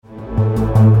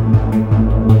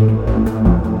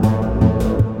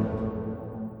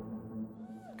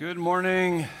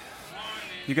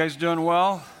You guys doing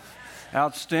well?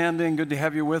 Outstanding. Good to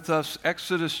have you with us.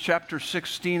 Exodus chapter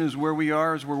 16 is where we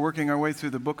are as we're working our way through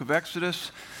the book of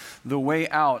Exodus, the way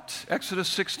out. Exodus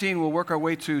 16, we'll work our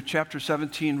way to chapter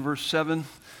 17, verse 7.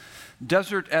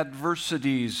 Desert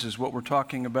adversities is what we're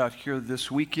talking about here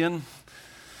this weekend.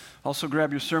 Also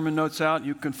grab your sermon notes out.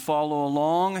 You can follow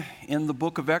along. In the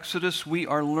book of Exodus, we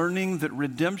are learning that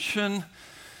redemption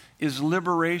is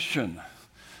liberation.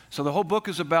 So the whole book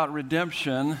is about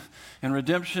redemption, and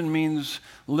redemption means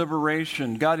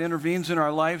liberation. God intervenes in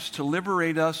our lives to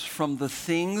liberate us from the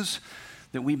things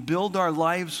that we build our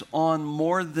lives on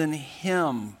more than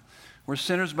Him. We're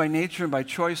sinners by nature and by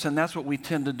choice, and that's what we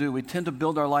tend to do. We tend to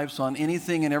build our lives on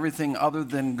anything and everything other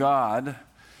than God.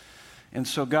 And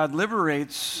so God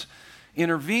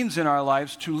intervenes in our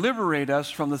lives to liberate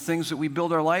us from the things that we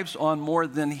build our lives on more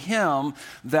than Him,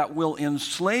 that will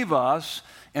enslave us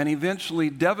and eventually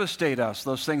devastate us,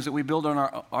 those things that we build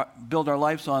our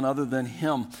lives on other than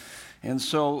Him. And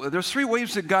so there's three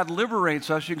ways that God liberates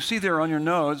us. You can see there on your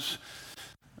notes,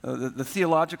 the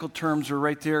theological terms are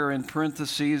right there in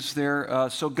parentheses there.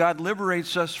 So God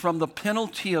liberates us from the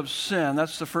penalty of sin.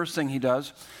 That's the first thing He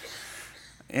does.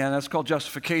 And that's called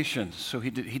justification. So he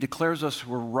declares us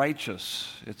we're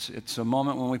righteous. It's a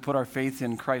moment when we put our faith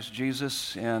in Christ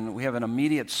Jesus and we have an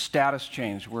immediate status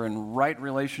change. We're in right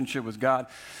relationship with God.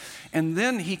 And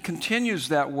then He continues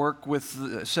that work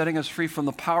with setting us free from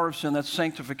the power of sin. That's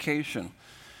sanctification.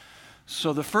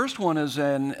 So the first one is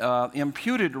an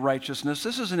imputed righteousness.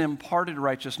 This is an imparted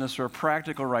righteousness or a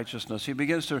practical righteousness. He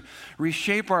begins to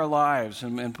reshape our lives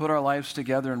and put our lives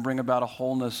together and bring about a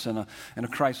wholeness and a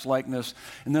Christ-likeness.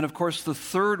 And then, of course, the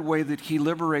third way that He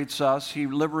liberates us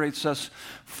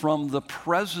from the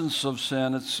presence of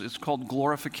sin. It's called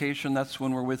glorification. That's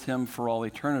when we're with Him for all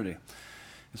eternity.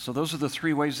 So those are the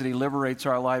three ways that He liberates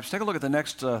our lives. Take a look at the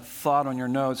next thought on your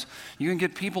notes. You can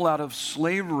get people out of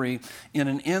slavery in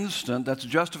an instant. That's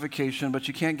justification, but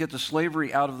you can't get the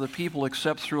slavery out of the people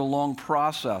except through a long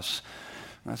process.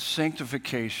 That's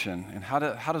sanctification. And how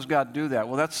does God do that?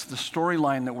 Well, that's the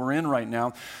storyline that we're in right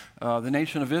now. The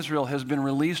nation of Israel has been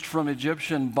released from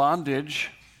Egyptian bondage,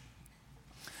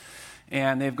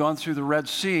 and they've gone through the Red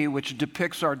Sea, which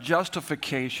depicts our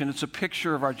justification. It's a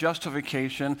picture of our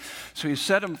justification. So He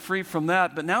set them free from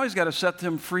that, but now He's got to set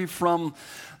them free from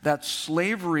that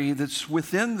slavery that's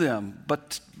within them.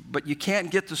 But you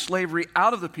can't get the slavery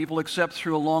out of the people except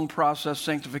through a long process,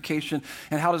 sanctification.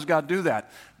 And how does God do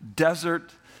that?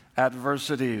 Desert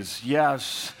adversities.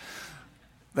 Yes.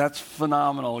 That's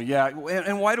phenomenal. Yeah.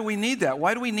 And why do we need that?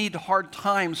 Why do we need hard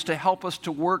times to help us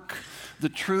to work the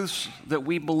truths that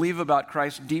we believe about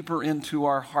Christ deeper into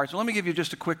our hearts? So let me give you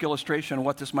just a quick illustration of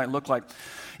what this might look like.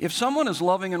 If someone as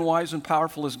loving and wise and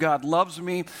powerful as God loves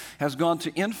me, has gone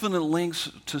to infinite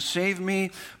lengths to save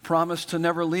me, promised to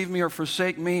never leave me or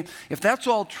forsake me, if that's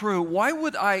all true, why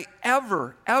would I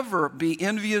ever be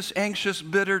envious, anxious,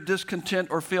 bitter, discontent,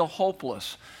 or feel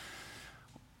hopeless?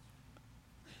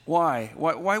 Why?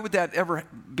 Why would that ever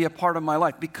be a part of my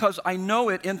life? Because I know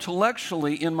it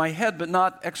intellectually in my head, but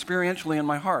not experientially in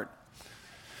my heart.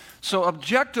 So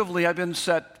objectively, I've been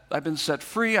set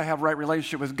free. I have right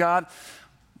relationship with God,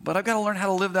 but I've got to learn how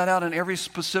to live that out in every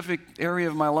specific area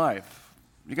of my life.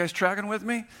 You guys tracking with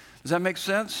me? Does that make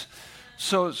sense?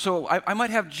 So I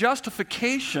might have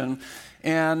justification,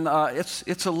 and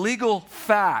it's a legal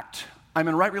fact. I'm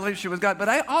in right relationship with God, but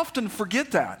I often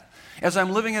forget that as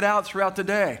I'm living it out throughout the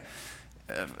day.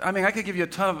 I mean, I could give you a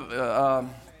ton of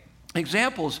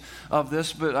examples of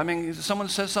this, but I mean, someone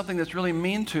says something that's really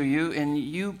mean to you, and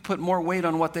you put more weight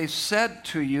on what they said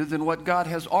to you than what God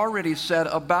has already said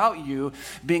about you,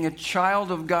 being a child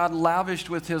of God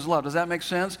lavished with His love. Does that make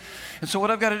sense? And so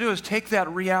what I've got to do is take that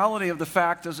reality of the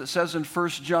fact, as it says in 1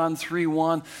 John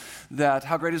 3:1, that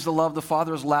how great is the love the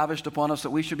Father has lavished upon us, that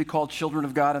we should be called children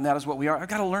of God, and that is what we are. I've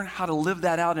got to learn how to live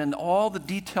that out in all the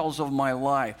details of my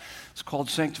life. It's called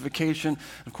sanctification.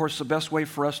 Of course, the best way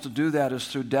for us to do that is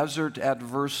through desert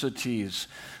adversities.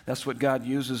 That's what God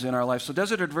uses in our life. So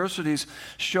desert adversities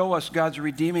show us God's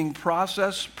redeeming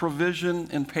process, provision,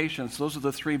 and patience. Those are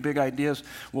the three big ideas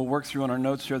we'll work through in our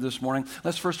notes here this morning.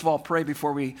 Let's first of all pray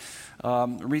before we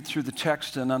read through the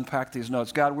text and unpack these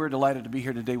notes. God, we're delighted to be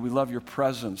here today. We love Your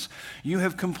presence. You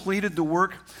have completed the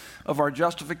work of our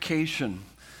justification,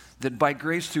 that by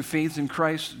grace through faith in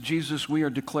Christ Jesus, we are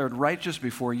declared righteous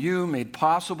before You, made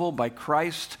possible by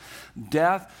Christ's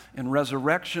death and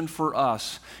resurrection for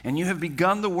us. And You have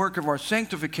begun the work of our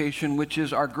sanctification, which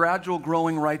is our gradual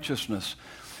growing righteousness.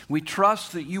 We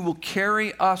trust that You will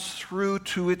carry us through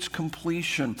to its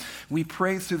completion. We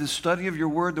pray through the study of Your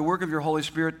word, the work of Your Holy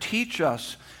Spirit, teach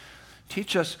us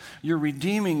Teach us your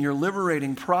redeeming, your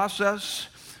liberating process,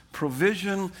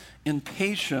 provision, and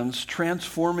patience,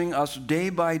 transforming us day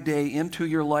by day into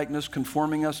your likeness,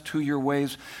 conforming us to your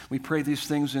ways. We pray these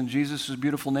things in Jesus'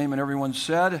 beautiful name, and everyone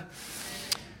said,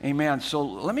 amen. So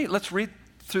let's read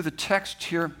through the text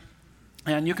here,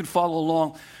 and you can follow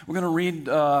along. We're going to read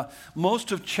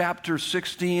most of chapter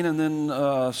 16 and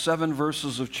then 7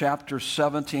 verses of chapter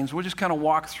 17. So we'll just kind of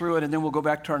walk through it, and then we'll go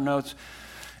back to our notes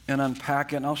and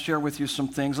unpack it, and I'll share with you some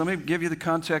things. Let me give you the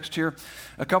context here.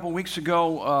 A couple weeks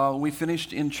ago, we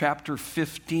finished in chapter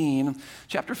 15.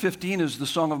 Chapter 15 is the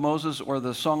Song of Moses, or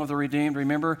the Song of the Redeemed.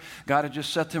 Remember, God had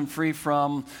just set them free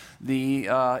from the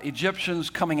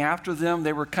Egyptians coming after them.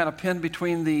 They were kind of pinned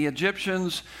between the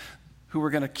Egyptians who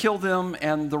were going to kill them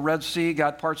and the Red Sea.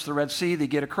 God parts the Red Sea, they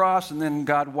get across, and then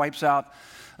God wipes out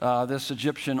this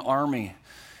Egyptian army.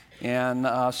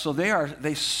 And so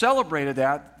they celebrated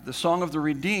that, the Song of the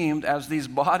Redeemed, as these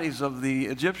bodies of the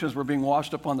Egyptians were being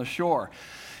washed up on the shore.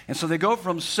 And so they go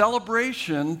from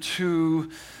celebration to,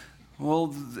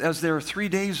 well, as they're 3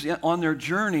 days on their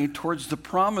journey towards the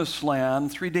promised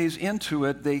land, 3 days into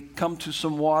it, they come to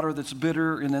some water that's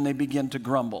bitter, and then they begin to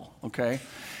grumble, okay?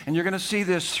 And you're going to see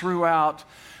this throughout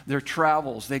their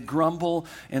travels. They grumble,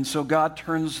 and so God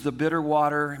turns the bitter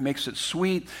water, makes it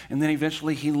sweet, and then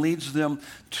eventually he leads them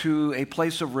to a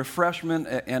place of refreshment,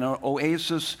 an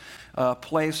oasis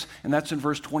place, and that's in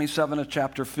verse 27 of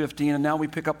chapter 15. And now we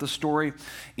pick up the story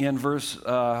in verse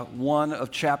 1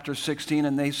 of chapter 16,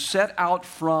 and they set out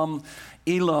from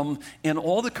Elim, and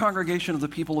all the congregation of the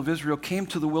people of Israel came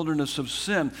to the wilderness of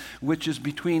Sin, which is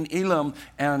between Elim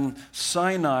and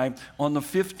Sinai, on the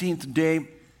 15th day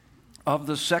of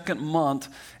the second month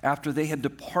after they had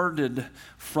departed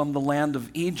from the land of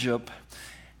Egypt.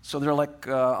 So they're like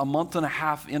a month and a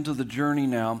half into the journey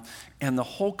now, and the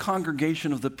whole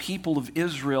congregation of the people of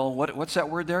Israel, what's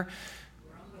that word there?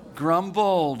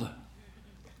 Grumbled.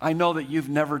 I know that you've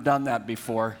never done that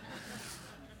before.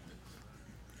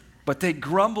 But they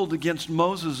grumbled against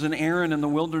Moses and Aaron in the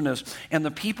wilderness. And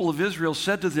the people of Israel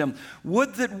said to them,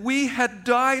 "Would that we had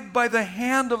died by the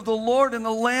hand of the Lord in the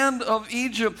land of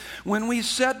Egypt, when we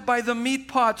sat by the meat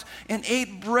pots and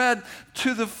ate bread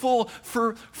to the full.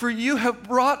 For you have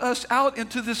brought us out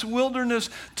into this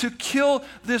wilderness to kill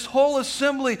this whole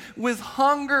assembly with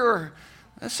hunger."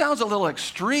 That sounds a little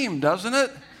extreme, doesn't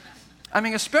it? I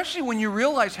mean, especially when you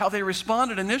realize how they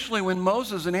responded initially when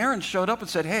Moses and Aaron showed up and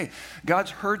said, "Hey,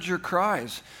 God's heard your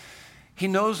cries. He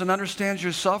knows and understands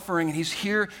your suffering, and he's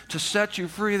here to set you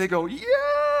free." They go,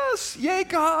 "Yes, yay,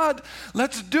 God,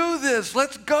 let's do this.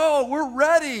 Let's go. We're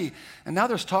ready." And now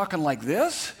they're talking like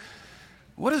this?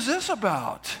 What is this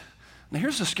about? Now,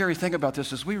 here's the scary thing about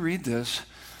this. As we read this,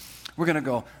 we're going to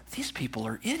go, these people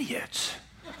are idiots.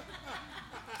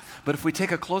 But if we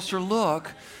take a closer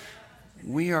look,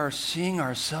 we are seeing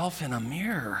ourselves in a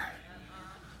mirror.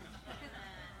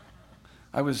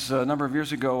 I was, a number of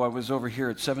years ago, I was over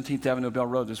here at 17th Avenue Bell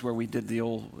Road. This is where we did it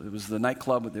was the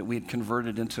nightclub that we had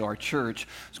converted into our church.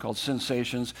 It's called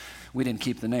Sensations. We didn't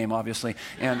keep the name, obviously.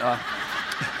 And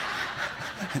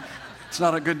it's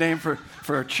not a good name for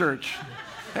a church.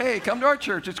 Hey, come to our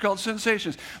church. It's called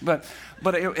Sensations. But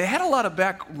it had a lot of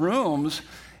back rooms.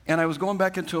 And I was going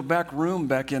back into a back room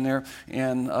back in there,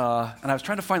 and I was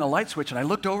trying to find a light switch, and I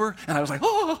looked over, and I was like,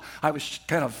 oh! I was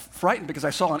kind of frightened because I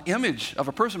saw an image of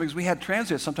a person, because we had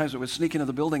transit. Sometimes it would sneak into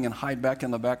the building and hide back in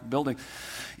the back building.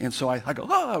 And so I go,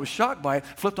 oh! I was shocked by it,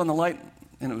 flipped on the light,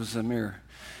 and it was a mirror.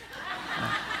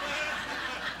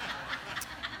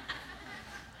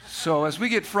 So as we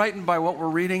get frightened by what we're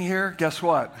reading here, guess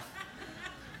what?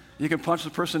 You can punch the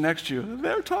person next to you.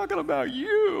 They're talking about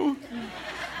you.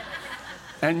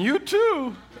 And you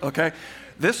too, okay?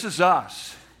 This is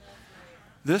us.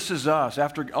 This is us.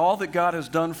 After all that God has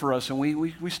done for us, and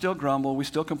we still grumble, we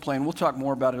still complain. We'll talk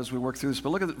more about it as we work through this. But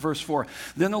look at verse 4.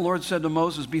 Then the Lord said to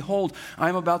Moses, "Behold, I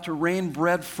am about to rain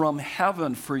bread from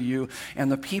heaven for you,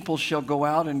 and the people shall go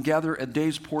out and gather a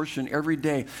day's portion every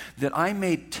day, that I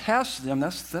may test them."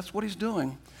 That's what he's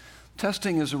doing.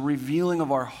 Testing is a revealing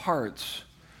of our hearts.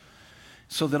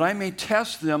 "So that I may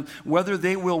test them whether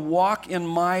they will walk in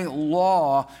my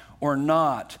law or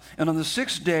not. And on the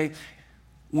sixth day,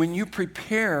 when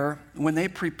they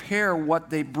prepare what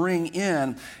they bring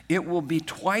in, it will be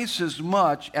twice as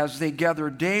much as they gather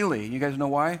daily." You guys know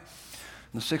why? On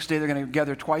the sixth day, they're going to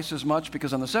gather twice as much,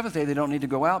 because on the seventh day, they don't need to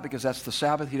go out, because that's the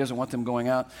Sabbath. He doesn't want them going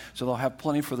out, so they'll have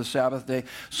plenty for the Sabbath day.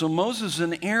 "So Moses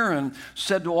and Aaron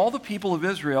said to all the people of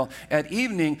Israel, at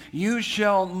evening you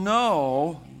shall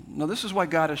know." Now, this is why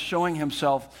God is showing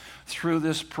himself through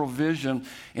this provision.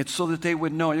 It's so that they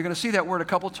would know. You're going to see that word a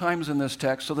couple times in this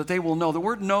text, so that they will know. The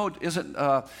word know isn't,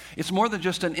 it's more than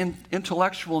just an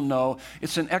intellectual know.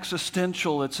 It's an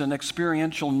existential, it's an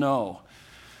experiential know.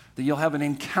 That you'll have an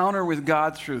encounter with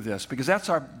God through this, because that's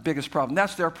our biggest problem.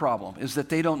 That's their problem, is that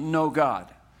they don't know God.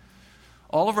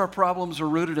 All of our problems are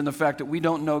rooted in the fact that we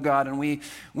don't know God, and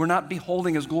we're not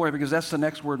beholding His glory, because that's the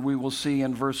next word we will see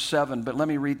in verse 7. But let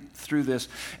me read through this.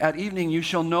 At evening you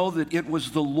shall know that it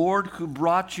was the Lord who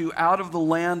brought you out of the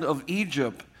land of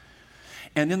Egypt.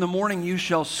 And in the morning you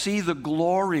shall see the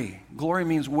glory. Glory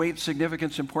means weight,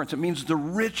 significance, importance. It means the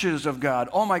riches of God.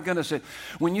 Oh my goodness.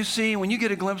 When you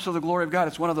get a glimpse of the glory of God,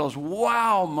 it's one of those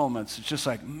wow moments. It's just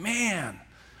like, man,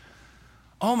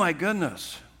 oh my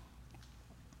goodness.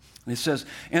 And it says,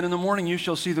 and in the morning you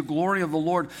shall see the glory of the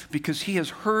Lord, because He has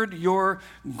heard your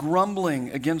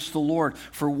grumbling against the Lord.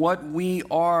 For what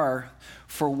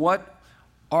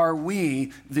are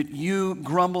we that you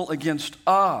grumble against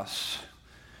us?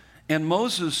 And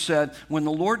Moses said, when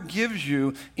the Lord gives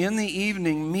you in the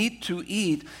evening meat to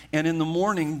eat, and in the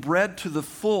morning bread to the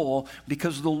full,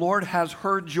 because the Lord has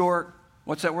heard your,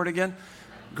 what's that word again?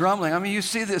 Grumbling. I mean, you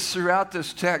see this throughout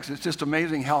this text. It's just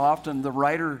amazing how often the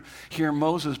writer here,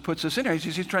 Moses, puts this in here.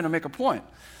 He's trying to make a point.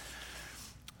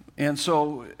 And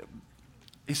so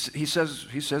he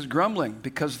says grumbling,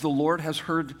 because the Lord has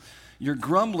heard your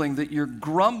grumbling, that you're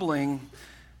grumbling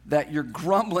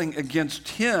against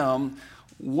Him.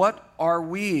 What are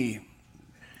we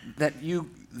that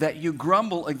you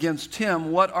grumble against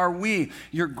Him? What are we?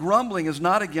 Your grumbling is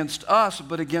not against us,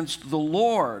 but against the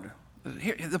Lord.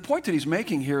 The point that he's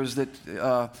making here is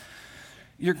that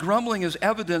your grumbling is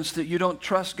evidence that you don't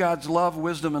trust God's love,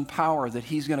 wisdom, and power, that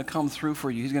He's going to come through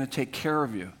for you. He's going to take care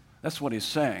of you. That's what he's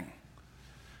saying.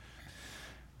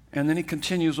 And then he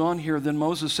continues on here. Then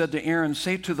Moses said to Aaron,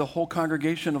 say to the whole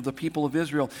congregation of the people of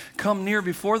Israel, come near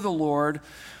before the Lord,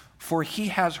 for He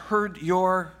has heard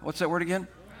your, what's that word again?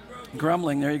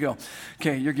 Grumbling. There you go.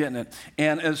 Okay, you're getting it.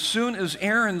 And as soon as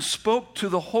Aaron spoke to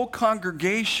the whole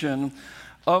congregation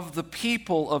of the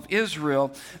people of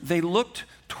Israel, they looked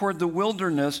toward the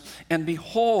wilderness, and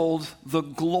behold, the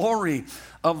glory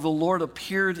of the Lord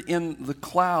appeared in the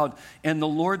cloud. And the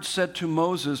Lord said to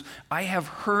Moses, I have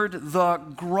heard the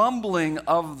grumbling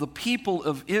of the people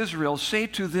of Israel. Say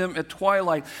to them at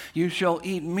twilight, you shall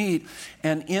eat meat,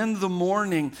 and in the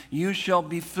morning you shall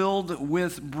be filled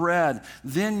with bread.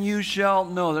 Then you shall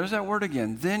know. There's that word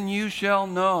again. Then you shall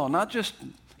know. Not just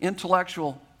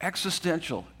intellectual,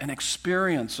 existential, an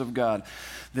experience of God,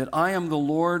 that I am the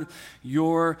Lord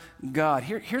your God.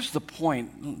 Here's the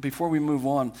point before we move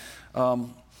on.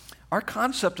 Our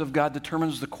concept of God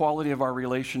determines the quality of our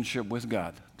relationship with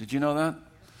God. Did you know that?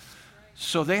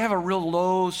 So they have a real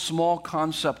low, small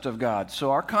concept of God.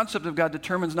 So our concept of God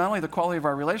determines not only the quality of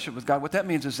our relationship with God, what that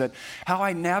means is that how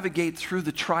I navigate through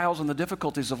the trials and the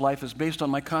difficulties of life is based on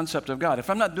my concept of God. If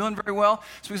I'm not doing very well,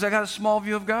 it's because I got a small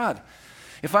view of God.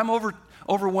 If I'm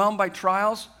overwhelmed by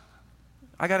trials,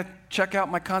 I got to check out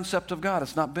my concept of God.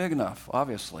 It's not big enough,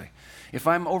 obviously. If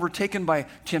I'm overtaken by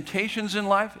temptations in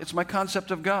life, it's my concept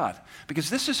of God.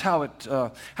 Because this is how it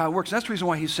works. And that's the reason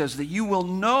why he says that you will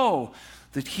know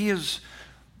that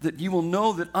you will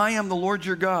know that I am the Lord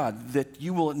your God, that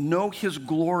you will know His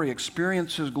glory,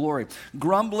 experience His glory.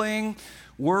 Grumbling,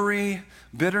 worry,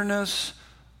 bitterness,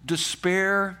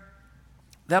 despair,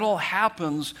 that all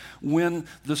happens when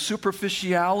the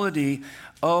superficiality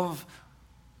of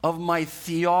my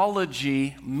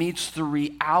theology meets the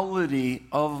reality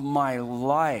of my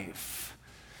life.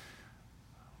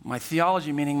 My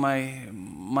theology meaning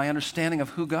my understanding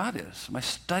of who God is, my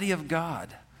study of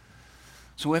God.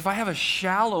 So if I have a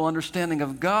shallow understanding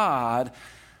of God,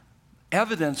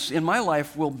 evidence in my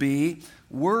life will be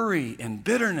worry and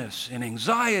bitterness and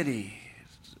anxiety,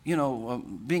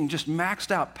 being just maxed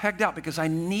out, pegged out, because I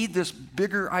need this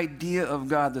bigger idea of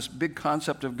God, this big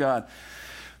concept of God.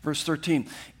 Verse 13,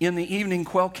 in the evening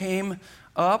quail came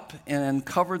up and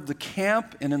covered the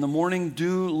camp, and in the morning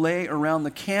dew lay around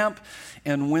the camp.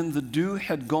 And when the dew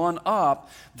had gone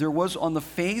up, there was on the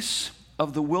face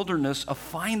of the wilderness a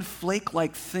fine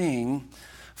flake-like thing,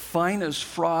 fine as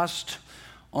frost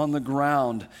on the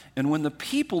ground. And when the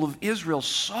people of Israel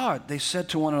saw it, they said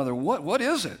to one another, What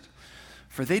is it?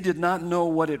 For they did not know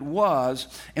what it was.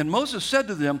 And Moses said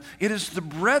to them, it is the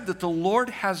bread that the Lord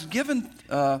has given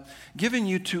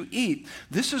you to eat.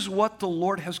 This is what the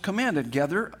Lord has commanded.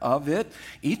 Gather of it,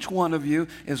 each one of you,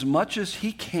 as much as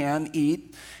he can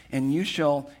eat, and you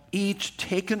shall each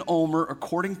take an omer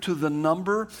according to the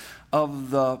number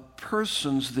of the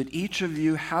persons that each of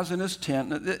you has in his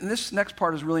tent. And this next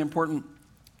part is really important.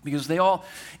 because they all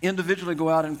individually go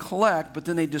out and collect, but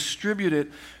then they distribute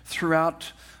it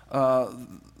throughout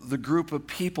the group of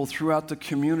people, throughout the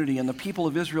community. And the people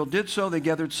of Israel did so. They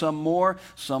gathered some more,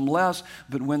 some less,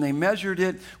 but when they measured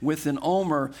it with an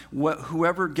omer,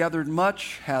 whoever gathered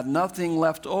much had nothing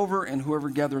left over, and whoever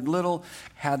gathered little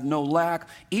had no lack.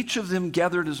 Each of them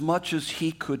gathered as much as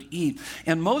he could eat.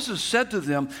 And Moses said to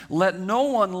them, "Let no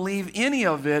one leave any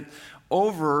of it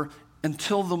over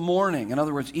until the morning." In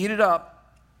other words, eat it up.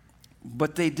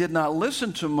 But they did not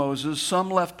listen to Moses.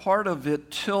 Some left part of it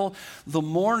till the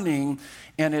morning,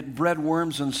 and it bred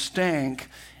worms and stank.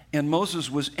 And Moses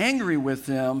was angry with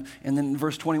them. And then in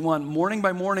verse 21, morning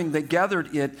by morning they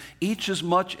gathered it, each as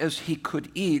much as he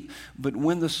could eat. But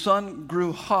when the sun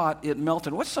grew hot, it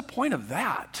melted. What's the point of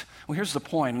that? Well, here's the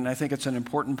point, and I think it's an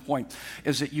important point,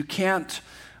 is that you can't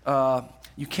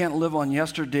live on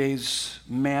yesterday's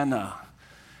manna.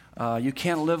 You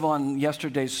can't live on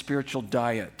yesterday's spiritual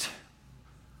diet.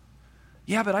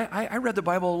 Yeah, but I read the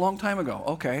Bible a long time ago.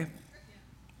 Okay,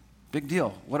 big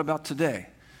deal. What about today?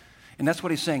 And that's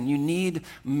what he's saying. You need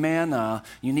manna.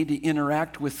 You need to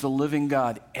interact with the living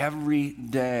God every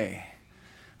day,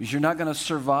 because you're not going to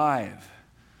survive.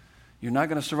 You're not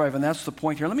going to survive, and that's the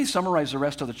point here. Let me summarize the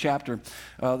rest of the chapter.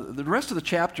 The rest of the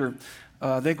chapter,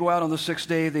 they go out on the sixth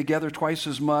day. They gather twice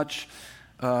as much.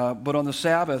 But on the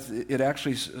Sabbath, it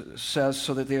actually says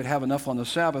so that they would have enough on the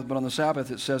Sabbath. But on the Sabbath,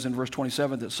 it says in verse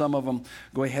 27 that some of them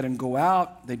go ahead and go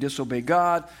out. They disobey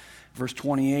God. Verse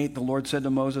 28, the Lord said to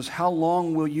Moses, "How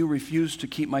long will you refuse to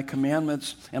keep my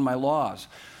commandments and my laws?"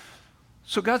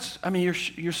 So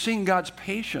you're seeing God's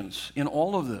patience in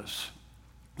all of this.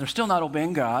 They're still not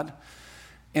obeying God.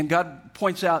 And God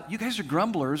points out, you guys are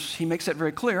grumblers. He makes that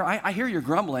very clear. I hear you're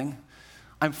grumbling.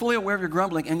 I'm fully aware of your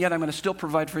grumbling, and yet I'm going to still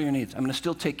provide for your needs. I'm going to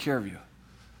still take care of you.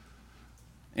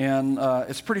 And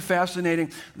it's pretty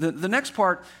fascinating. The next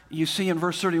part you see in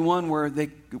verse 31 where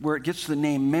it gets the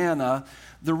name manna.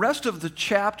 The rest of the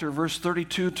chapter, verse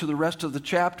 32 to the rest of the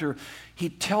chapter, he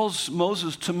tells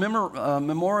Moses to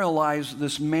memorialize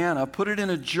this manna, put it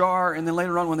in a jar, and then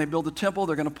later on when they build the temple,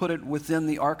 they're going to put it within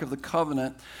the Ark of the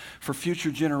Covenant for future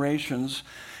generations.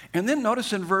 And then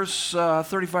notice in verse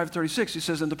 35, 36, he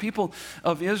says, "And the people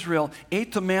of Israel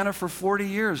ate the manna for 40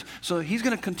 years. So he's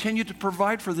going to continue to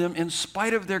provide for them in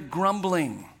spite of their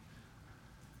grumbling.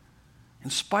 In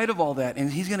spite of all that.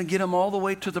 And he's going to get them all the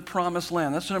way to the promised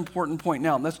land. That's an important point.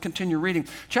 Now, let's continue reading.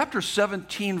 Chapter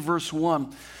 17, verse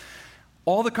 1.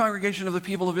 All the congregation of the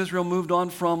people of Israel moved on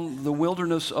from the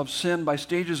wilderness of sin by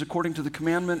stages according to the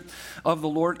commandment of the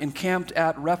Lord, encamped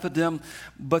at Rephidim.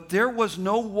 But there was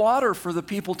no water for the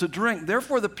people to drink.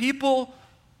 Therefore, the people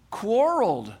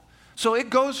quarreled." So it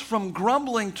goes from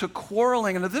grumbling to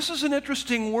quarreling. And this is an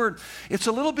interesting word. It's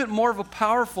a little bit more of a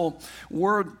powerful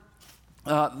word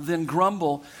than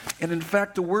grumble. And in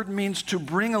fact, the word means to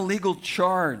bring a legal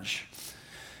charge.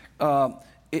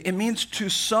 It means to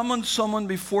summon someone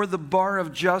before the bar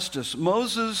of justice.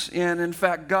 Moses, and in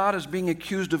fact God, is being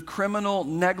accused of criminal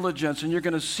negligence, and you're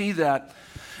going to see that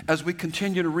as we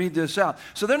continue to read this out.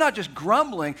 So they're not just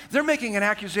grumbling, they're making an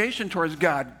accusation towards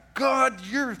God. God,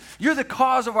 you're the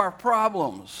cause of our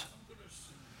problems.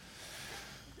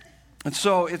 And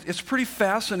so it's pretty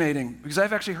fascinating, because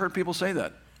I've actually heard people say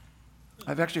that.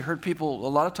 I've actually heard people a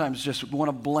lot of times just want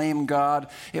to blame God.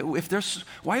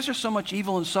 Why is there so much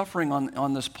evil and suffering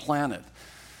on this planet?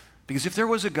 Because if there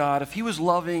was a God, if he was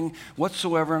loving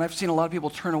whatsoever, and I've seen a lot of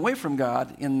people turn away from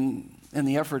God in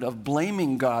the effort of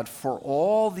blaming God for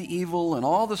all the evil and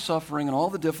all the suffering and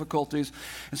all the difficulties.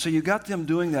 And so you got them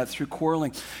doing that through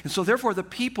quarreling. And so therefore the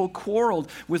people quarreled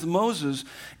with Moses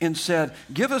and said,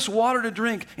 "Give us water to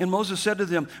drink." And Moses said to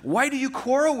them, "Why do you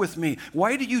quarrel with me?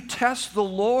 Why do you test the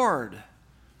Lord?"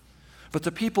 But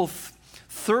the people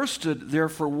thirsted there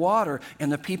for water,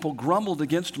 and the people grumbled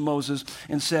against Moses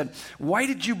and said, "Why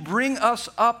did you bring us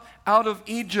up out of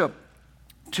Egypt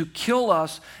to kill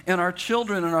us and our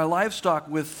children and our livestock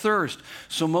with thirst?"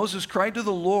 So Moses cried to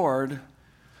the Lord,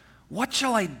 "What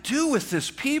shall I do with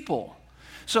this people?"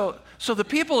 So the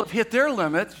people have hit their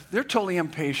limit. They're totally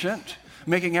impatient,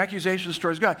 making accusations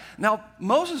towards God. Now,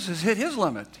 Moses has hit his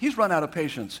limit. He's run out of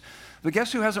patience. But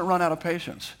guess who hasn't run out of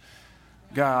patience?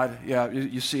 God. Yeah,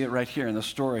 you see it right here in the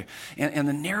story. And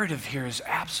the narrative here is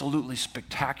absolutely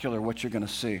spectacular, what you're going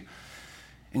to see.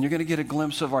 And you're going to get a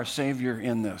glimpse of our Savior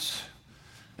in this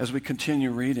as we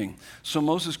continue reading. So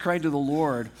Moses cried to the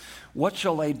Lord, "What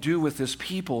shall I do with this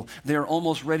people? They're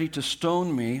almost ready to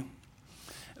stone me."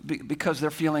 Because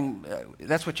they're feeling,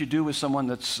 that's what you do with someone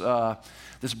that's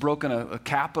broken a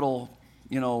capital,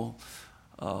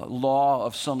 law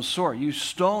of some sort. You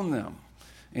stone them.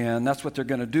 And that's what they're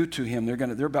going to do to him.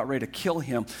 They're about ready to kill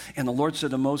him. And the Lord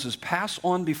said to Moses, pass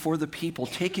on before the people,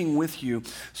 taking with you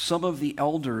some of the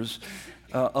elders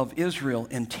of Israel,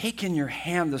 and take in your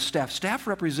hand the staff. Staff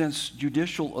represents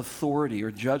judicial authority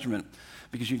or judgment,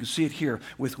 because you can see it here,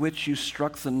 with which you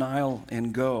struck the Nile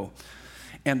and go.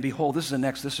 And behold, this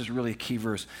is really a key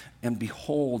verse. And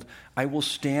behold, I will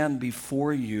stand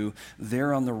before you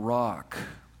there on the rock.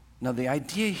 Now, the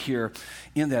idea here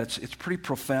in that, it's pretty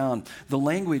profound. The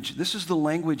language, this is the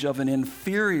language of an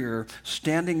inferior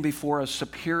standing before a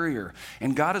superior.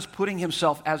 And God is putting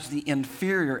himself as the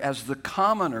inferior, as the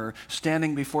commoner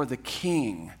standing before the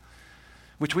king,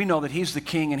 which we know that he's the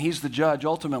king and he's the judge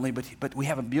ultimately, but we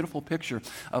have a beautiful picture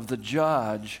of the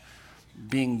judge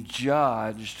being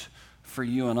judged for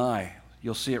you and I.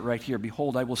 You'll see it right here.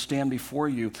 Behold, I will stand before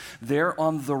you there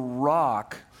on the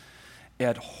rock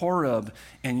at Horeb,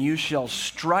 and you shall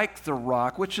strike the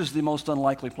rock, which is the most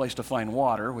unlikely place to find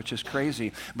water, which is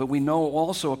crazy. But we know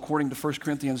also, according to 1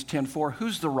 Corinthians 10:4,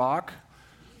 who's the rock?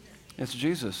 It's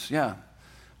Jesus, yeah.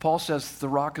 Paul says the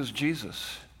rock is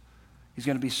Jesus. He's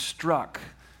going to be struck.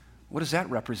 What does that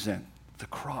represent? The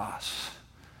cross.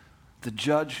 The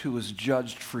judge who was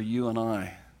judged for you and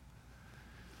I.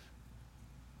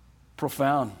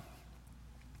 Profound.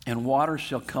 And water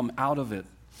shall come out of it.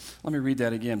 Let me read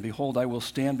that again. Behold, I will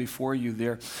stand before you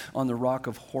there on the rock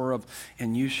of Horeb,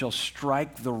 and you shall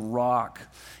strike the rock,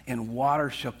 and water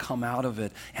shall come out of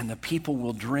it, and the people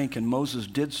will drink. And Moses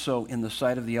did so in the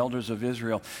sight of the elders of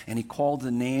Israel. And he called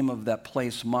the name of that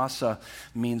place Massah,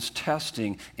 means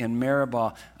testing, and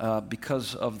Meribah,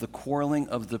 because of the quarreling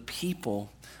of the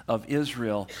people of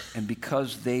Israel, and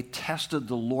because they tested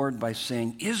the Lord by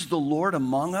saying, is the Lord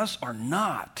among us or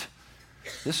not?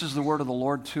 This is the word of the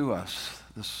Lord to us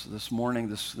this morning,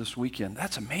 this weekend.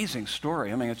 That's an amazing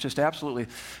story. I mean, it's just absolutely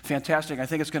fantastic. I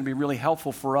think it's going to be really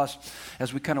helpful for us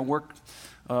as we kind of work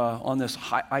on this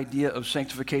idea of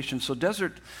sanctification. So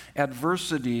desert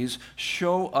adversities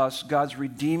show us God's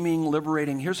redeeming,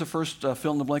 liberating. Here's the first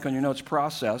fill in the blank on your notes,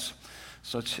 process.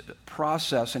 So it's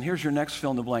process, and here's your next fill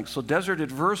in the blank. So desert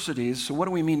adversities, so what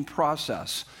do we mean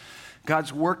process?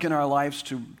 God's work in our lives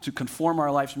to conform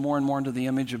our lives more and more into the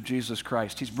image of Jesus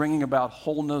Christ. He's bringing about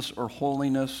wholeness or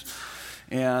holiness,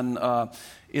 and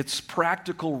it's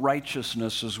practical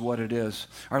righteousness is what it is.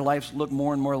 Our lives look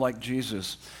more and more like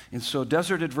Jesus. And so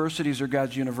desert adversities are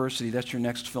God's university. That's your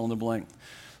next fill in the blank.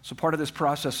 So part of this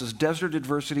process is desert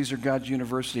adversities are God's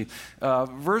university.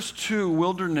 Verse 2,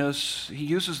 wilderness, he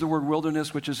uses the word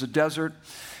wilderness, which is a desert.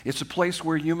 It's a place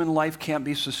where human life can't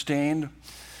be sustained.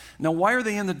 Now, why are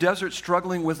they in the desert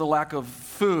struggling with a lack of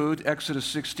food, Exodus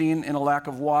 16, and a lack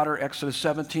of water, Exodus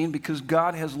 17? Because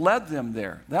God has led them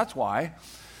there. That's why.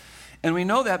 And we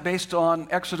know that based on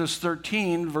Exodus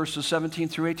 13, verses 17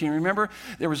 through 18. Remember,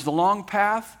 there was the long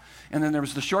path, and then there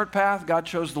was the short path. God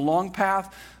chose the long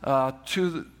path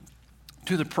to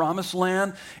the promised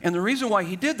land. And the reason why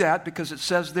he did that, because it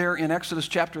says there in Exodus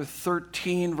chapter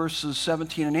 13, verses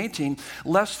 17 and 18,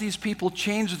 lest these people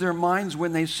change their minds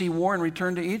when they see war and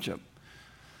return to Egypt.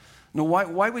 Now,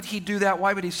 why would he do that?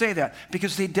 Why would he say that?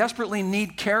 Because they desperately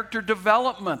need character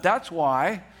development. That's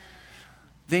why.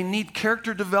 They need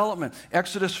character development.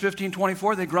 Exodus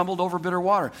 15:24, they grumbled over bitter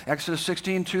water. Exodus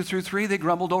 16:2 through 3, they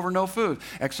grumbled over no food.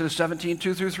 Exodus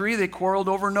 17:2 through 3, they quarreled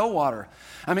over no water.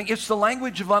 I mean, it's the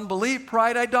language of unbelief,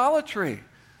 pride, idolatry.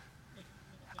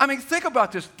 I mean, think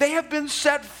about this. They have been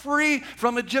set free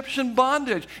from Egyptian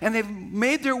bondage, and they've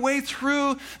made their way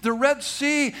through the Red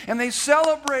Sea, and they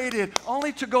celebrated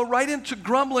only to go right into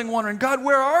grumbling, wondering, God,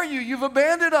 where are you? You've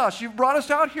abandoned us. You've brought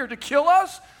us out here to kill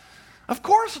us? Of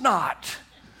course not.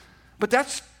 But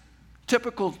that's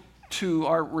typical to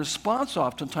our response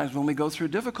oftentimes when we go through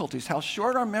difficulties, how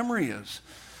short our memory is.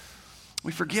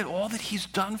 We forget all that he's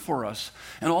done for us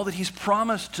and all that he's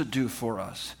promised to do for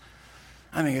us.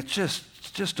 I mean, it's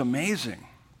just amazing,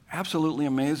 absolutely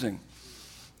amazing.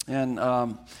 And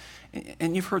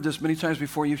you've heard this many times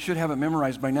before. You should have it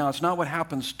memorized by now. It's not what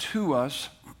happens to us,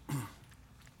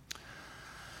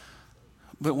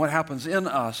 but what happens in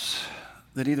us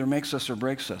that either makes us or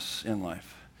breaks us in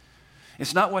life.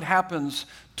 It's not what happens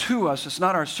to us. It's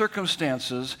not our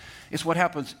circumstances. It's what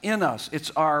happens in us.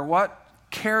 It's our what?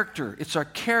 Character. It's our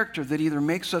character that either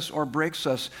makes us or breaks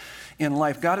us in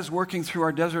life. God is working through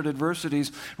our desert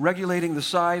adversities, regulating the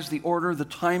size, the order, the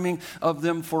timing of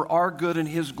them for our good and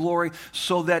his glory,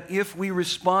 so that if we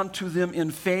respond to them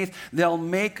in faith, they'll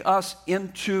make us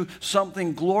into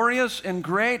something glorious and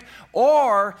great.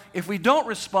 Or if we don't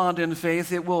respond in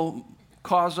faith, it will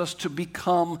cause us to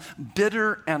become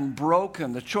bitter and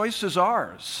broken. The choice is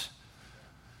ours.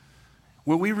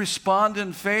 Will we respond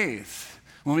in faith,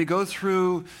 When we go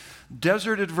through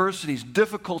desert adversities,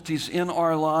 difficulties in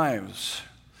our lives,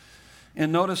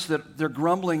 and notice that their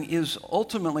grumbling is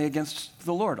ultimately against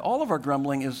the Lord. All of our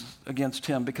grumbling is against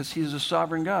Him because He's a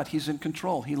sovereign God. He's in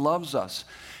control. He loves us.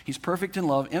 He's perfect in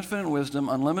love, infinite in wisdom,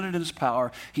 unlimited in His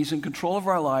power. He's in control of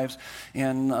our lives,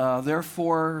 and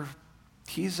therefore,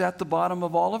 He's at the bottom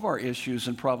of all of our issues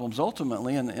and problems,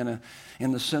 ultimately,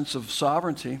 in the sense of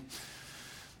sovereignty.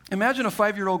 Imagine a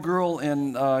 5-year-old girl,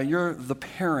 and you're the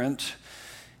parent,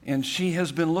 and she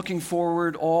has been looking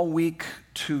forward all week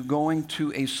to going to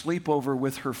a sleepover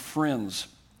with her friends.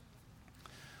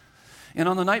 And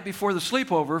on the night before the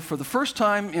sleepover, for the first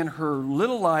time in her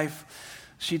little life,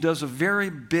 she does a very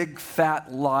big,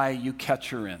 fat lie you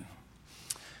catch her in.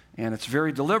 And it's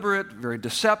very deliberate, very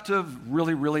deceptive,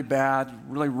 really, really bad,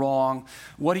 really wrong.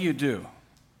 What do?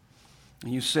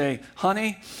 And you say,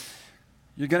 honey,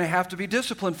 you're going to have to be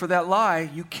disciplined for that lie.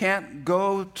 You can't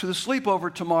go to the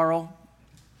sleepover tomorrow.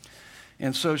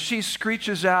 And so she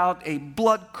screeches out a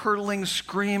blood-curdling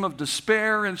scream of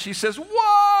despair, and she says,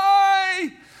 why?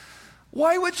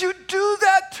 Why would you do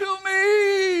that to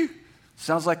me?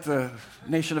 Sounds like the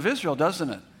nation of Israel, doesn't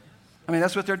it? I mean,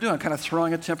 that's what they're doing, kind of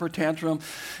throwing a temper tantrum.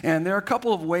 And there are a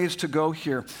couple of ways to go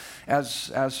here as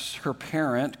her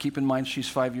parent. Keep in mind she's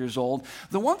 5 years old.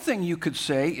 The one thing you could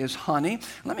say is, honey,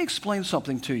 let me explain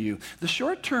something to you. The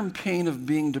short-term pain of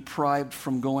being deprived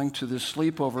from going to this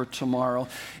sleepover tomorrow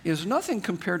is nothing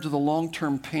compared to the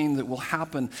long-term pain that will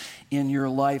happen in your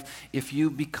life if you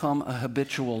become a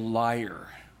habitual liar.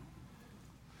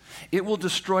 It will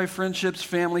destroy friendships,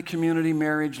 family, community,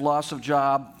 marriage, loss of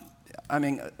job. I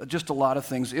mean, just a lot of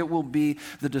things. It will be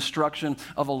the destruction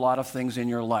of a lot of things in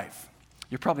your life.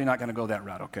 You're probably not going to go that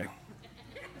route, okay?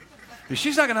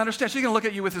 She's not going to understand. She's going to look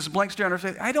at you with this blank stare on her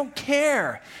face. I don't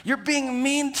care. You're being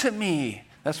mean to me.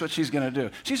 That's what she's going to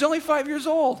do. She's only 5 years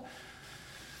old.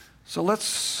 So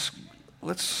let's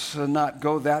not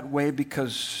go that way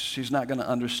because she's not going to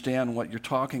understand what you're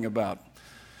talking about.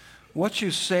 What you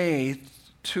say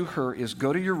to her is,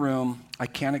 go to your room. I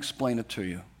can't explain it to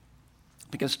you.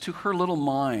 Because to her little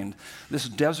mind, this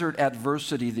desert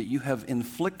adversity that you have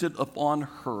inflicted upon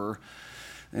her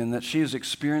and that she is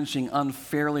experiencing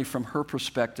unfairly from her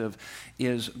perspective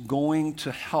is going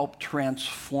to help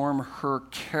transform her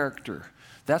character.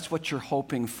 That's what you're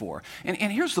hoping for. And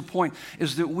here's the point,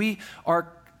 is that we are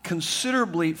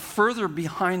considerably further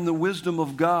behind the wisdom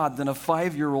of God than a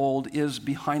 5-year-old is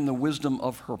behind the wisdom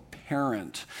of her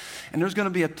parent. And there's going to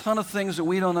be a ton of things that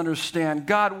we don't understand.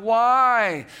 God,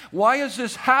 why? Why is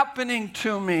this happening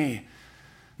to me?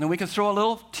 And we can throw a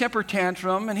little temper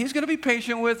tantrum, and He's going to be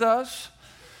patient with us.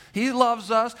 He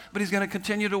loves us, but He's going to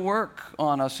continue to work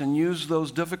on us and use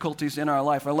those difficulties in our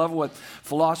life. I love what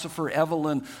philosopher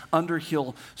Evelyn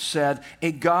Underhill said.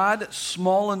 A God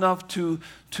small enough to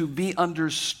be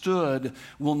understood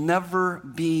will never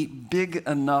be big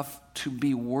enough to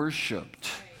be worshiped.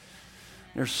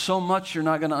 There's so much you're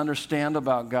not going to understand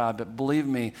about God, but believe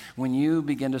me, when you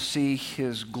begin to see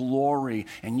His glory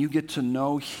and you get to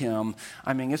know Him,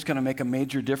 I mean, it's going to make a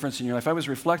major difference in your life. I was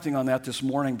reflecting on that this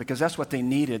morning because that's what they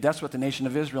needed. That's what the nation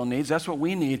of Israel needs. That's what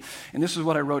we need. And this is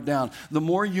what I wrote down. The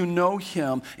more you know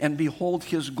Him and behold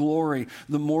His glory,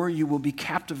 the more you will be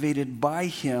captivated by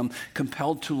Him,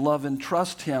 compelled to love and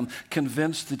trust Him,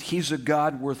 convinced that He's a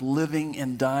God worth living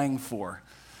and dying for.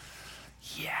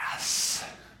 Yes.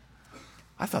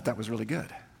 I thought that was really good.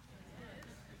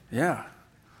 Yeah.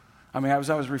 I mean,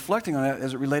 as I was reflecting on that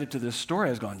as it related to this story,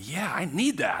 I was going, yeah, I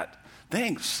need that.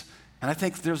 Thanks. And I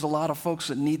think there's a lot of folks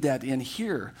that need that in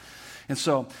here. And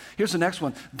so here's the next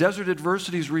one. Desert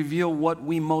adversities reveal what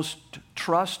we most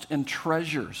trust and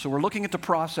treasure. So we're looking at the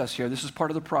process here. This is part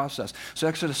of the process. So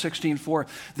Exodus 16:4,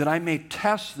 that I may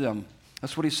test them.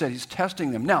 That's what he said. He's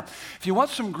testing them. Now, if you want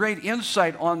some great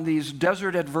insight on these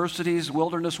desert adversities,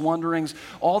 wilderness wanderings,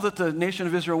 all that the nation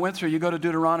of Israel went through, you go to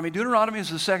Deuteronomy. Deuteronomy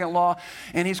is the second law,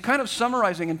 and he's kind of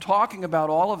summarizing and talking about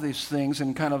all of these things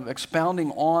and kind of expounding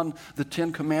on the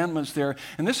 10 Commandments there.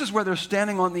 And this is where they're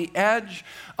standing on the edge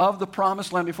of the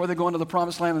Promised Land before they go into the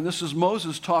Promised Land, and this is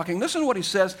Moses talking. Listen to what he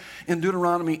says in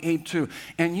Deuteronomy 8:2.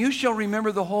 And you shall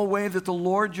remember the whole way that the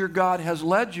Lord your God has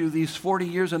led you these 40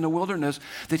 years in the wilderness,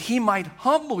 that He might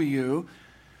humble you,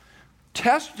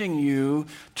 testing you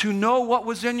to know what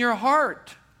was in your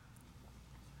heart,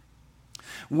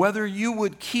 whether you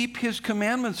would keep His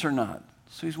commandments or not.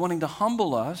 So He's wanting to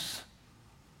humble us,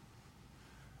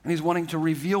 and He's wanting to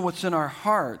reveal what's in our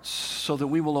hearts so that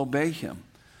we will obey Him.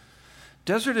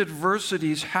 Desert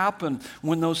adversities happen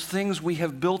when those things we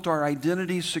have built our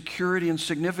identity, security, and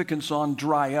significance on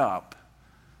dry up.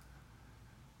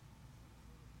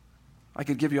 I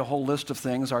could give you a whole list of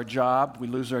things. Our job, we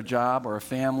lose our job, or a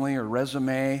family, or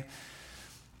resume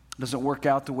doesn't work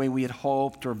out the way we had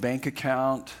hoped, or bank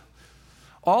account.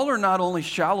 All are not only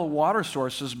shallow water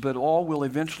sources, but all will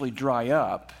eventually dry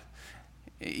up.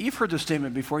 You've heard this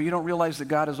statement before. You don't realize that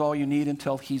God is all you need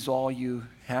until He's all you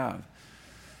have.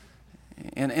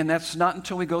 And that's not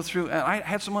until we go through. I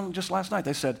had someone just last night,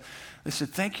 they said,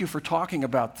 thank you for talking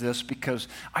about this, because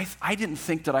I didn't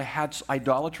think that I had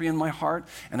idolatry in my heart,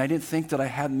 and I didn't think that I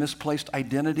had misplaced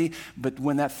identity, but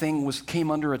when that thing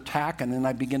came under attack and then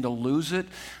I began to lose it,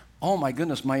 oh my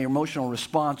goodness, my emotional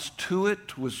response to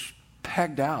it was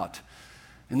pegged out.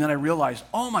 And then I realized,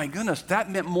 oh my goodness, that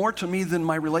meant more to me than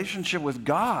my relationship with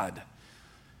God.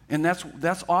 And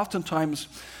that's oftentimes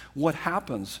what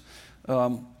happens.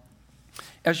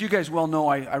 As you guys well know,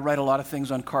 I write a lot of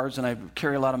things on cards, and I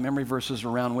carry a lot of memory verses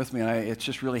around with me, and it's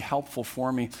just really helpful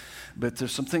for me. But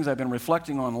there's some things I've been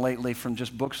reflecting on lately from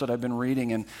just books that I've been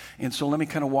reading, and so let me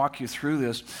kind of walk you through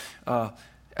this.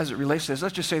 As it relates to this,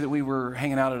 let's just say that we were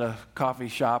hanging out at a coffee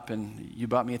shop, and you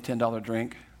bought me a $10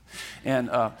 drink. And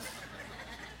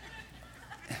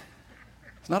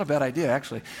it's not a bad idea,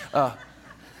 actually.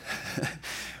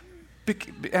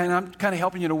 And I'm kind of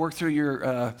helping you to work through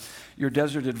your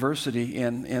desert adversity.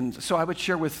 And so I would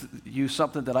share with you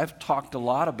something that I've talked a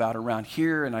lot about around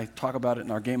here, and I talk about it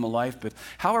in our Game of Life, but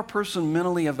how a person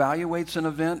mentally evaluates an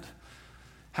event,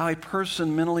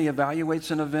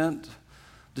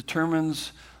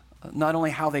 determines not only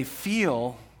how they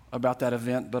feel about that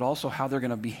event, but also how they're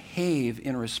going to behave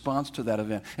in response to that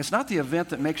event. It's not the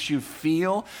event that makes you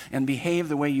feel and behave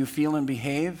the way you feel and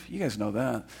behave. You guys know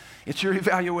that. It's your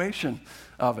evaluation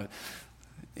of it.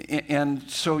 And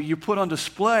so you put on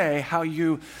display how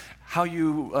you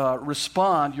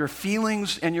respond, your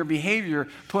feelings and your behavior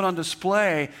put on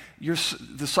display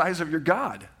the size of your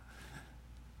God.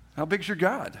 How big's your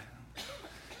God?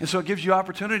 And so it gives you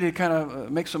opportunity to kind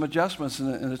of make some adjustments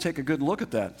and to take a good look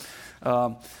at that.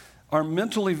 Our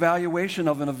mental evaluation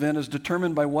of an event is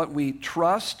determined by what we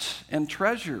trust and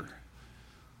treasure.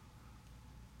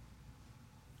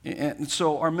 And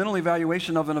so our mental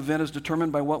evaluation of an event is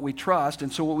determined by what we trust.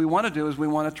 And so what we want to do is we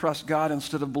want to trust God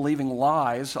instead of believing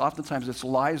lies. Oftentimes it's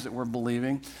lies that we're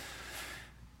believing,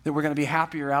 that we're going to be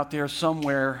happier out there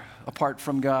somewhere apart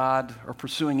from God or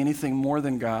pursuing anything more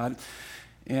than God.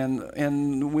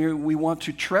 And we want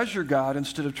to treasure God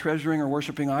instead of treasuring or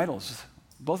worshiping idols.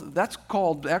 That's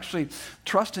called, actually,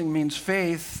 trusting means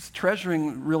faith.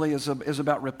 Treasuring really is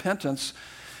about repentance.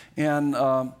 And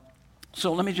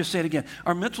so let me just say it again.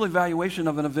 Our mental evaluation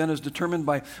of an event is determined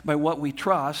by what we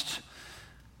trust.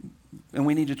 And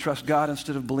we need to trust God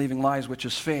instead of believing lies, which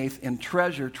is faith. And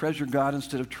treasure God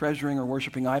instead of treasuring or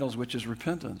worshiping idols, which is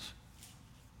repentance.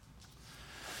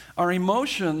 Our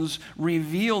emotions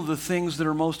reveal the things that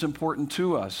are most important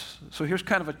to us. So here's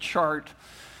kind of a chart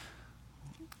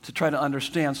to try to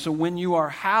understand. So when you are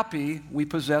happy, we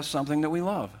possess something that we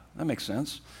love. That makes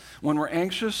sense. When we're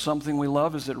anxious, something we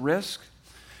love is at risk.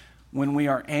 When we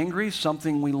are angry,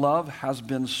 something we love has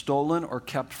been stolen or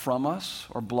kept from us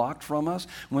or blocked from us.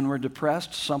 When we're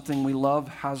depressed, something we love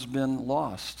has been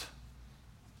lost.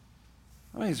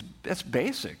 I mean, that's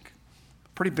basic.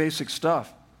 Pretty basic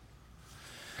stuff.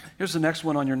 Here's the next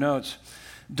one on your notes.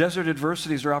 Desert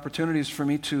adversities are opportunities for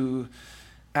me to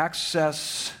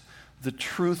access the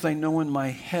truth I know in my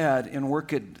head and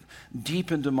work it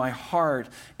deep into my heart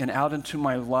and out into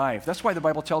my life. That's why the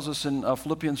Bible tells us in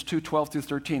Philippians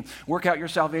 2:12-13, work out your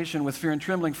salvation with fear and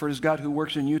trembling, for it is God who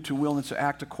works in you to will and to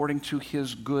act according to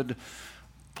His good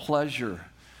pleasure.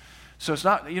 So it's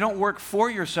not, you don't work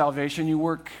for your salvation, you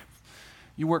work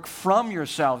from your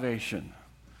salvation.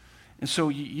 And so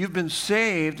you've been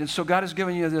saved, and so God has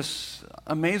given you this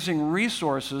amazing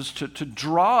resources to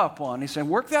draw upon. He's saying,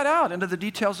 work that out into the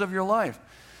details of your life.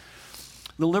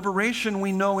 The liberation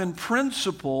we know in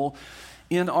principle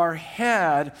in our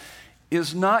head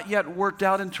is not yet worked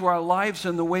out into our lives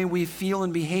in the way we feel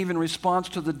and behave in response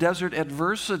to the desert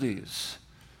adversities.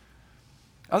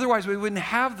 Otherwise, we wouldn't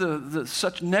have the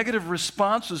such negative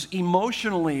responses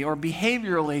emotionally or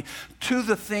behaviorally to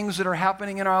the things that are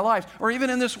happening in our lives, or even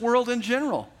in this world in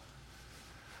general.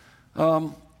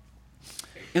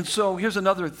 And so here's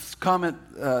another comment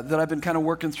that I've been kind of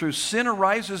working through. Sin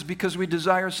arises because we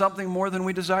desire something more than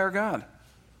we desire God.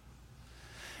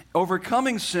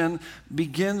 Overcoming sin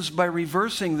begins by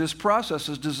reversing this process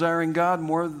as desiring God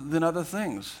more than other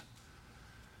things.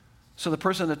 So the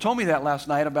person that told me that last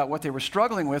night about what they were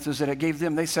struggling with is that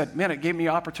they said, man, it gave me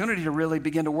opportunity to really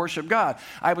begin to worship God.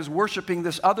 I was worshiping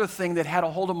this other thing that had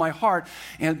a hold of my heart,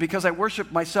 and because I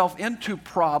worshiped myself into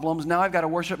problems, now I've got to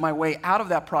worship my way out of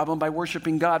that problem by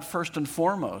worshiping God first and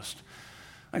foremost.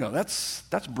 I go, that's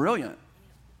brilliant.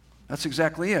 That's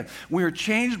exactly it. We are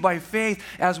changed by faith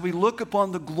as we look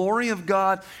upon the glory of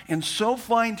God and so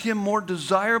find Him more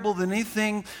desirable than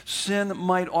anything sin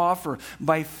might offer.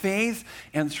 By faith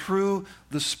and through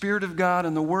the Spirit of God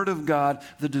and the Word of God,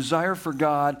 the desire for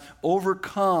God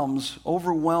overwhelms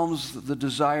the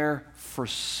desire for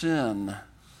sin.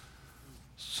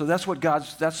 So that's what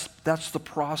that's the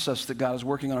process that God is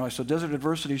working on. So desert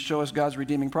adversities show us God's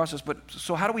redeeming process. But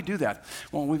so how do we do that?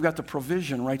 Well, we've got the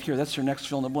provision right here. That's your next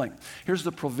fill in the blank. Here's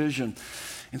the provision.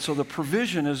 And so the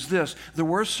provision is this: the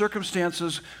worst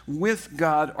circumstances with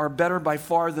God are better by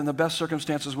far than the best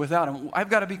circumstances without Him. I've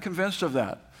got to be convinced of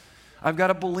that. I've got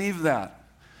to believe that.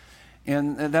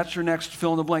 And that's your next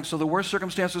fill in the blank. So the worst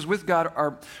circumstances with God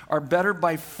are better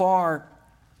by far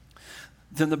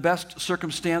than the best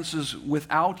circumstances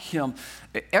without Him.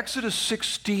 Exodus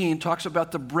 16 talks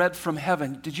about the bread from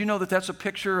heaven. Did you know that that's a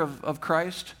picture of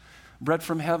Christ? Bread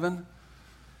from heaven?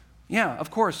 Yeah,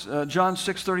 of course. John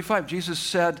 6:35, Jesus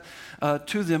said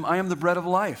to them, I am the bread of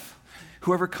life.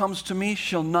 Whoever comes to me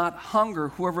shall not hunger.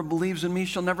 Whoever believes in me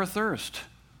shall never thirst.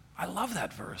 I love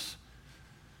that verse.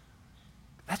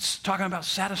 That's talking about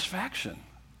satisfaction.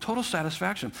 Total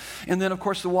satisfaction. And then, of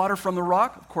course, the water from the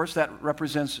rock, of course, that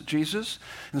represents Jesus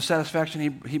and the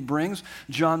satisfaction he brings.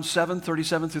 John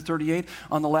 7:37-38,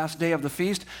 on the last day of the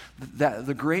feast,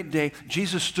 the great day,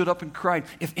 Jesus stood up and cried,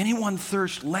 if anyone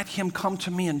thirsts, let him come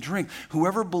to me and drink.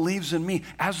 Whoever believes in me,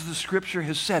 as the scripture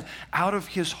has said, out of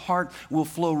his heart will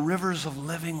flow rivers of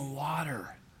living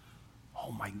water.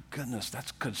 Oh my goodness,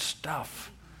 that's good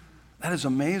stuff. That is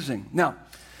amazing. Now,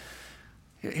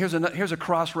 here's a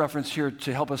cross-reference here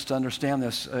to help us to understand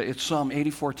this. It's Psalm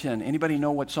 84:10. Anybody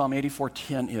know what Psalm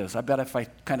 84:10 is? I bet if I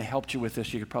kind of helped you with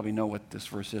this, you could probably know what this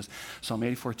verse is. Psalm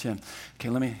 84:10.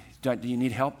 Okay, do you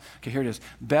need help? Okay, here it is.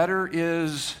 Better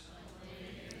is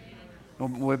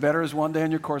one day in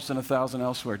your course than 1,000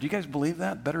 elsewhere. Do you guys believe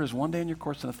that? Better is one day in your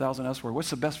course than 1,000 elsewhere. What's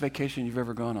the best vacation you've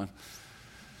ever gone on?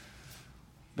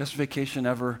 Best vacation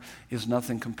ever is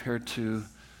nothing compared to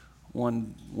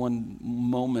one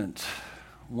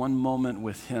moment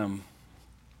with Him,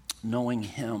 knowing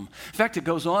Him. In fact, it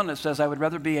goes on, it says, I would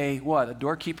rather be a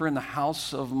doorkeeper in the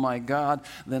house of my God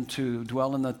than to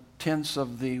dwell in the tents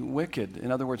of the wicked.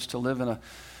 In other words, to live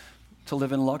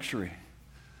in luxury.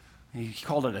 He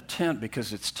called it a tent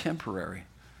because it's temporary.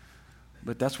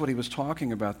 But that's what he was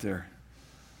talking about there.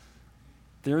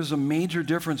 There's a major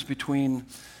difference between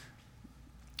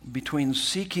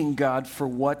seeking God for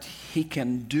what He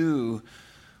can do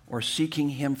or seeking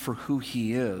Him for who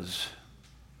He is.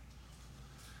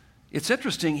 It's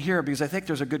interesting here because I think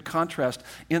there's a good contrast.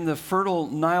 In the fertile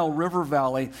Nile River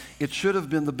Valley, it should have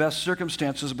been the best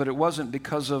circumstances, but it wasn't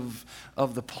because of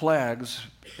the plagues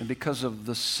and because of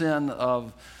the sin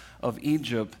of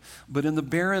Egypt. But in the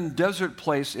barren desert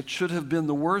place, it should have been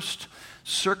the worst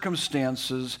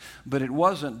circumstances, but it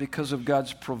wasn't because of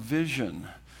God's provision.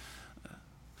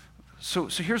 So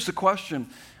here's the question.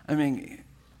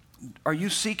 Are you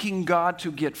seeking God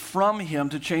to get from Him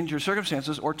to change your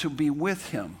circumstances or to be with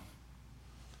Him?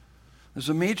 There's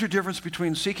a major difference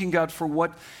between seeking God for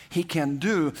what He can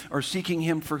do or seeking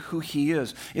Him for who He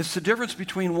is. It's the difference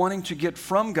between wanting to get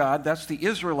from God, that's the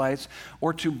Israelites,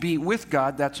 or to be with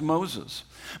God, that's Moses.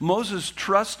 Moses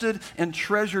trusted and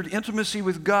treasured intimacy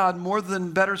with God more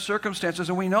than better circumstances,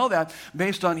 and we know that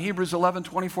based on Hebrews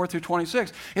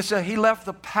 11:24-26. It said he left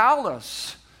the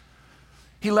palace.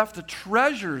 He left the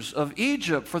treasures of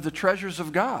Egypt for the treasures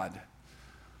of God,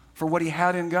 for what he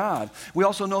had in God. We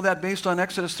also know that based on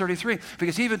Exodus 33,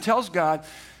 because he even tells God,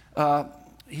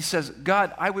 he says,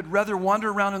 God, I would rather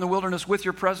wander around in the wilderness with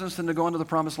your presence than to go into the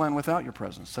promised land without your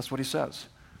presence. That's what he says.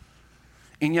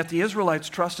 And yet the Israelites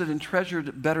trusted and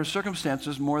treasured better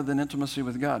circumstances more than intimacy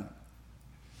with God.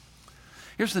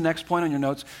 Here's the next point on your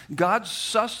notes. God's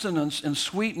sustenance and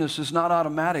sweetness is not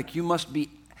automatic. You must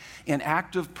be an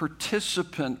active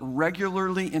participant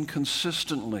regularly and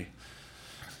consistently.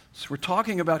 So we're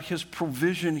talking about His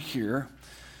provision here.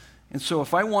 And so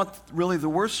if I want really the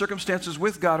worst circumstances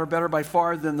with God are better by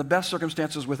far than the best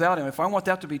circumstances without Him, if I want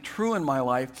that to be true in my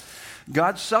life,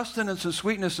 God's sustenance and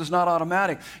sweetness is not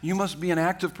automatic. You must be an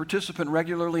active participant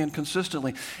regularly and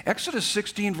consistently. Exodus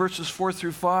 16 verses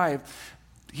 4-5,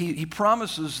 He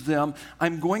promises them,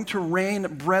 I'm going to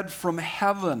rain bread from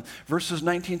heaven. Verses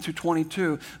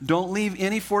 19-22, don't leave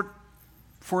any for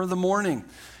for the morning.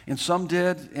 And some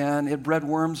did, and it bred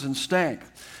worms and stank.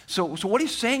 So what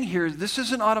he's saying here is this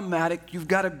isn't automatic. You've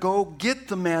got to go get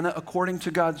the manna according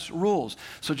to God's rules.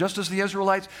 So just as the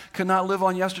Israelites could not live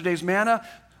on yesterday's manna,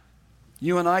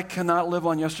 you and I cannot live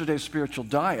on yesterday's spiritual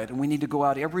diet. And we need to go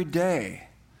out every day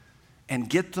and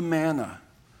get the manna.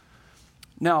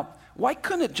 Now, why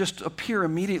couldn't it just appear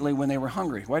immediately when they were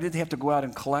hungry? Why did they have to go out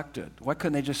and collect it? Why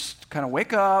couldn't they just kind of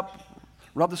wake up,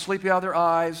 rub the sleepy out of their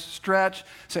eyes, stretch,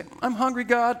 say, I'm hungry,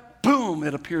 God. Boom,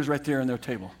 it appears right there on their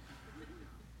table.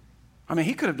 I mean,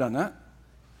 he could have done that.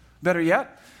 Better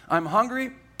yet, I'm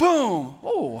hungry. Boom.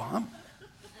 Oh,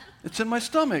 it's in my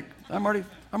stomach. I'm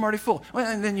already full. Well,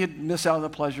 and then you'd miss out on the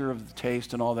pleasure of the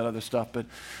taste and all that other stuff.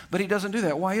 But he doesn't do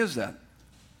that. Why is that?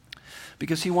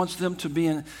 Because he wants them to be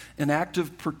an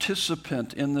active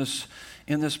participant in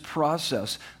this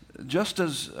process. Just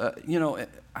as,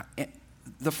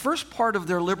 the first part of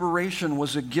their liberation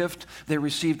was a gift they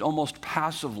received almost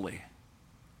passively.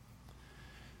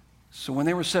 So when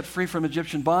they were set free from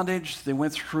Egyptian bondage, they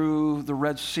went through the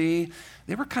Red Sea.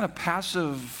 They were kind of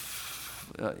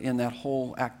passive in that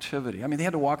whole activity. I mean, they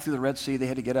had to walk through the Red Sea. They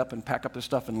had to get up and pack up their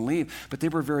stuff and leave. But they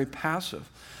were very passive.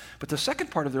 But the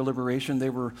second part of their liberation, they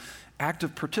were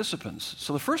active participants.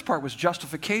 So the first part was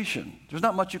justification. There's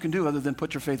not much you can do other than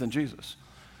put your faith in Jesus.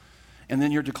 And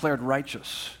then you're declared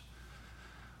righteous.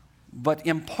 But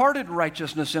imparted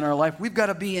righteousness in our life, we've got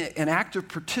to be an active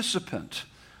participant.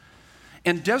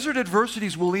 And desert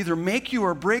adversities will either make you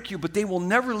or break you, but they will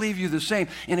never leave you the same.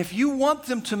 And if you want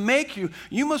them to make you,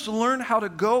 you must learn how to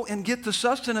go and get the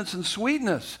sustenance and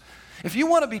sweetness. If you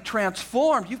want to be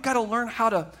transformed, you've got to learn how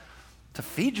to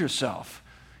feed yourself.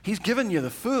 He's given you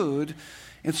the food.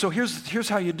 And so here's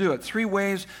how you do it. 3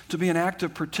 ways to be an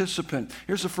active participant.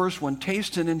 Here's the first one.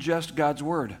 Taste and ingest God's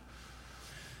word.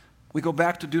 We go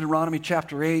back to Deuteronomy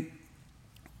chapter 8.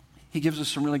 He gives us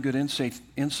some really good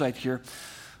insight here.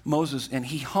 Moses, and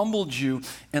he humbled you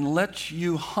and let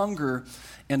you hunger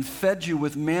and fed you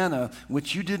with manna,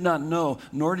 which you did not know,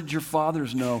 nor did your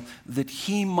fathers know, that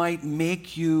he might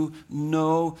make you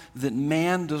know that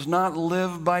man does not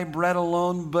live by bread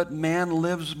alone, but man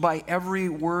lives by every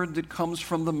word that comes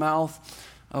from the mouth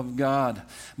of God.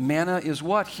 Manna is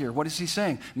what here? What is he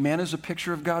saying? Manna is a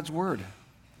picture of God's word.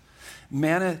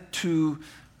 Manna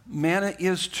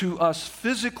is to us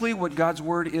physically what God's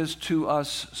word is to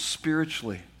us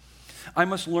spiritually. I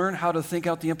must learn how to think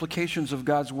out the implications of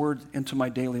God's word into my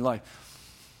daily life.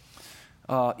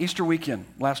 Easter weekend,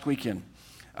 last weekend,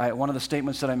 one of the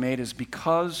statements that I made is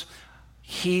because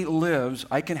he lives,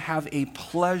 I can have a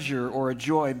pleasure or a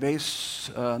joy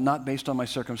not based on my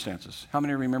circumstances. How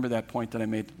many remember that point that I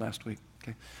made last week?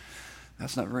 Okay,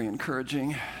 that's not very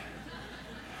encouraging.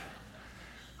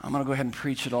 I'm going to go ahead and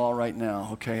preach it all right now,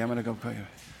 okay? I'm going to go.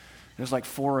 There's like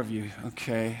 4 of you,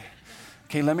 okay?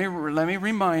 Okay, let me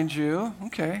remind you,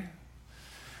 okay?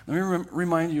 Let me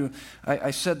remind you,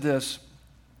 I said this.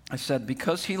 I said,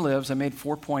 because he lives, I made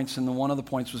 4 points, and one of the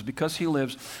points was because he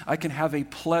lives, I can have a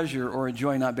pleasure or a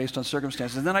joy not based on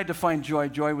circumstances. And then I defined joy.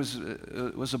 Joy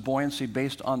was a buoyancy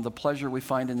based on the pleasure we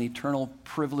find in the eternal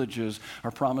privileges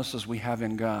or promises we have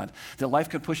in God. That life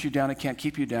can push you down, it can't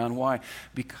keep you down. Why?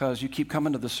 Because you keep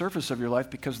coming to the surface of your life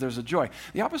because there's a joy.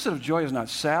 The opposite of joy is not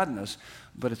sadness,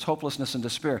 but it's hopelessness and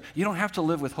despair. You don't have to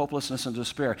live with hopelessness and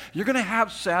despair. You're going to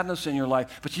have sadness in your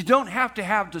life, but you don't have to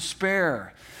have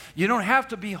despair. You don't have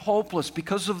to be hopeless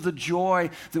because of the joy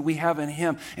that we have in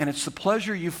him. And it's the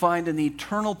pleasure you find in the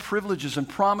eternal privileges and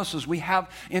promises we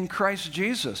have in Christ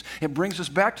Jesus. It brings us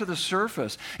back to the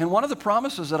surface. And one of the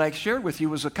promises that I shared with you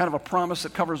was a kind of a promise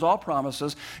that covers all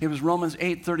promises. It was Romans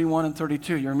 8:31 and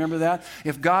 32. You remember that?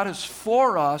 If God is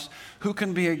for us, who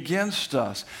can be against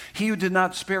us? He who did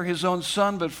not spare his own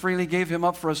son, but freely gave him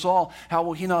up for us all, how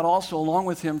will he not also, along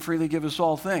with him, freely give us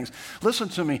all things? Listen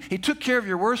to me. He took care of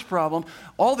your worst problem.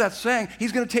 All that's saying,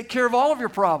 he's going to take care of all of your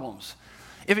problems.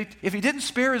 If he didn't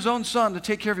spare his own son to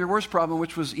take care of your worst problem,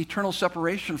 which was eternal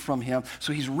separation from him,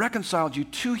 so he's reconciled you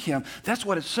to him, that's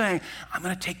what it's saying. I'm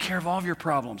going to take care of all of your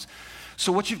problems.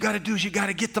 So what you've got to do is you've got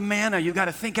to get the manna. You've got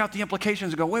to think out the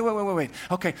implications and go, wait.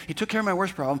 Okay, he took care of my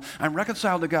worst problem. I'm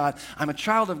reconciled to God. I'm a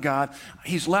child of God.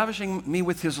 He's lavishing me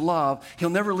with his love. He'll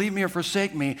never leave me or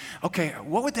forsake me. Okay,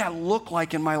 what would that look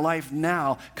like in my life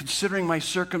now, considering my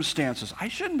circumstances? I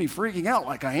shouldn't be freaking out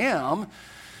like I am.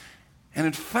 And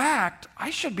in fact, I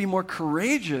should be more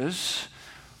courageous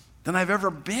than I've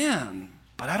ever been.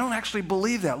 But I don't actually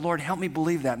believe that. Lord, help me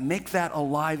believe that. Make that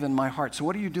alive in my heart. So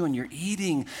what are you doing? You're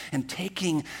eating and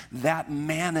taking that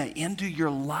manna into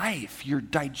your life. You're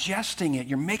digesting it.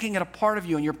 You're making it a part of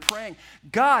you, and you're praying,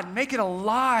 God, make it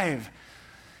alive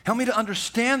Help me to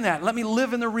understand that. Let me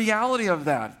live in the reality of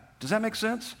that. Does that make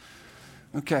sense?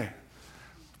 Okay.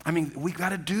 I mean, we got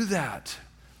to do that.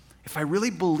 If I really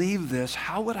believe this,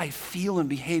 how would I feel and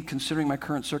behave considering my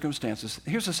current circumstances?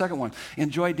 Here's the second one.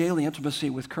 Enjoy daily intimacy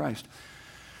with Christ.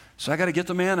 So I got to get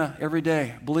the manna every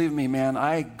day. Believe me, man,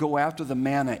 I go after the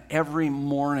manna every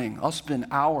morning. I'll spend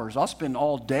hours. I'll spend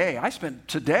all day. I spent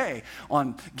today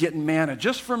on getting manna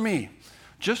just for me,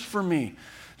 just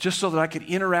so that I could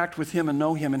interact with him and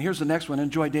know him. And here's the next one,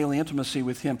 enjoy daily intimacy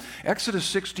with him.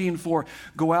 Exodus 16:4,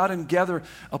 go out and gather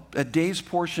a day's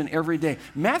portion every day.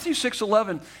 Matthew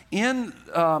 6:11,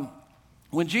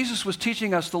 when Jesus was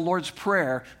teaching us the Lord's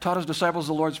Prayer, taught his disciples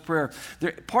the Lord's Prayer,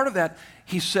 part of that,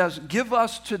 he says, give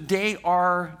us today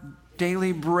our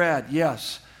daily bread.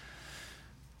 Yes.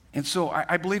 And so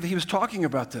I believe that he was talking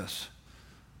about this.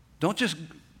 Don't just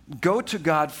go to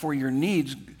God for your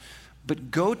needs,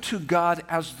 but go to God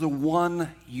as the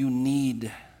one you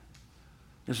need.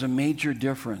 There's a major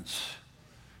difference.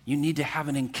 You need to have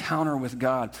an encounter with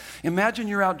God. Imagine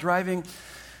you're out driving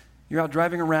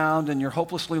around and you're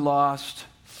hopelessly lost,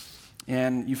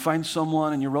 and you find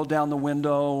someone and you roll down the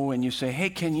window and you say, hey,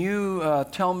 can you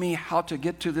tell me how to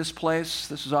get to this place?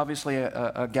 This is obviously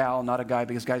a gal, not a guy,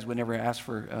 because guys would never ask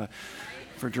for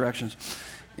directions.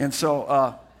 And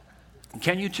so,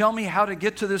 can you tell me how to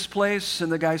get to this place?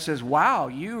 And the guy says, wow,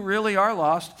 you really are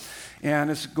lost,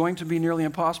 and it's going to be nearly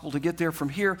impossible to get there from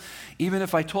here. Even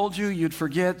if I told you, you'd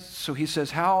forget. So he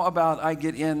says, how about I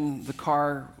get in the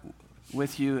car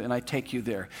with you and I take you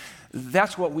there?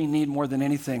 That's what we need more than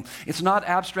anything. It's not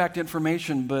abstract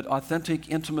information, but authentic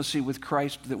intimacy with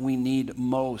Christ that we need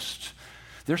most.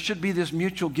 There should be this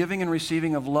mutual giving and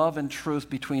receiving of love and truth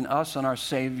between us and our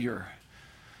Savior.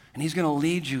 And he's going to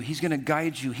lead you. He's going to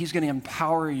guide you. He's going to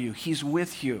empower you. He's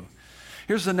with you.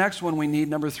 Here's the next one we need,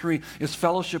 number 3, is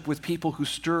fellowship with people who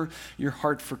stir your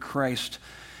heart for Christ.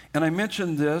 And I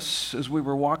mentioned this as we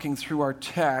were walking through our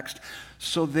text.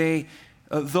 So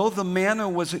though the manna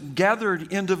was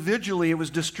gathered individually, it was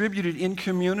distributed in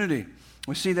community.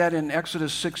 We see that in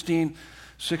Exodus 16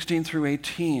 through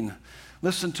 18.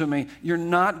 Listen to me. You're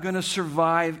not going to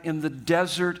survive in the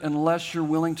desert unless you're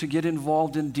willing to get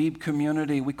involved in deep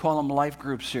community. We call them life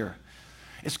groups here.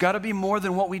 It's got to be more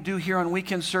than what we do here on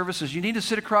weekend services. You need to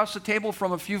sit across the table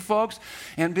from a few folks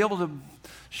and be able to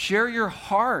share your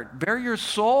heart, bare your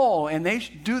soul, and they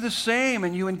do the same,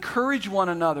 and you encourage one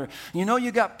another. You know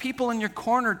you got people in your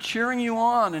corner cheering you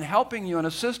on and helping you and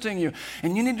assisting you,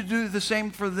 and you need to do the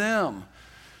same for them.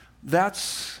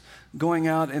 That's going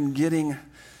out and getting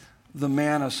the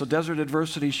manna. So desert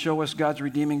adversities show us God's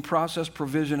redeeming process,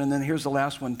 provision, and then here's the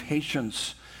last one,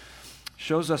 patience.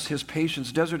 Shows us his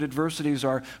patience. Desert adversities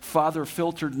are Father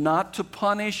filtered not to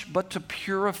punish, but to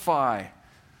purify.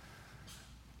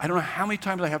 I don't know how many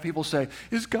times I have people say,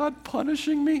 is God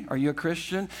punishing me? Are you a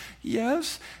Christian?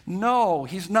 Yes. No,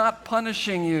 he's not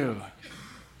punishing you.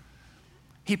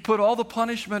 He put all the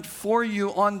punishment for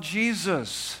you on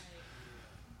Jesus.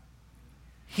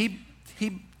 He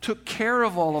took care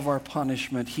of all of our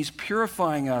punishment. He's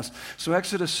purifying us. So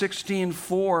Exodus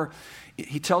 16:4,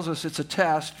 he tells us it's a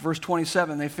test. Verse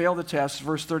 27, they fail the test.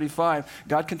 Verse 35,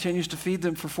 God continues to feed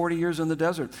them for 40 years in the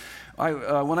desert.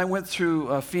 When I went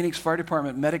through Phoenix Fire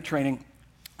Department medic training,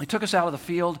 they took us out of the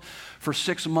field for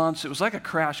 6 months. It was like a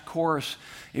crash course.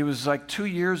 It was like 2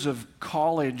 years of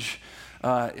college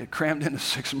crammed into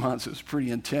 6 months. It was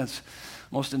pretty intense.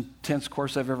 Most intense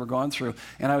course I've ever gone through.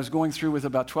 And I was going through with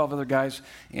about 12 other guys,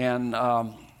 and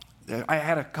I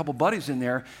had a couple buddies in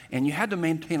there, and you had to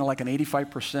maintain like an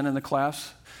 85% in the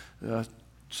class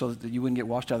so that you wouldn't get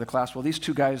washed out of the class. Well, these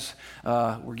two guys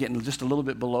were getting just a little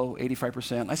bit below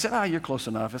 85%. I said, you're close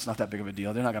enough. It's not that big of a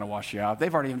deal. They're not going to wash you out.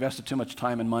 They've already invested too much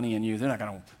time and money in you. It's not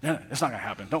going to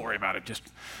happen. Don't worry about it.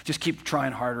 Just keep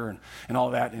trying harder and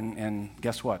all that. And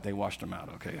guess what? They washed them out,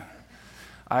 okay?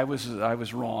 I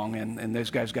was wrong, and those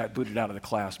guys got booted out of the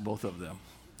class, both of them.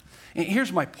 And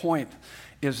here's my point,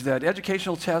 is that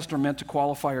educational tests are meant to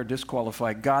qualify or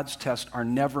disqualify. God's tests are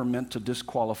never meant to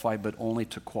disqualify, but only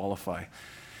to qualify.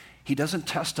 He doesn't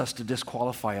test us to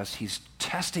disqualify us. He's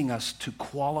testing us to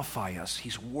qualify us.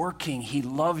 He's working. He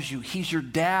loves you. He's your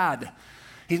dad.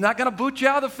 He's not going to boot you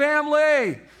out of the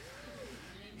family.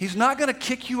 He's not going to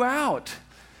kick you out.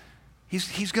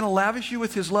 He's going to lavish you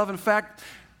with his love. In fact,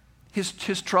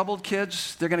 his troubled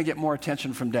kids, they're going to get more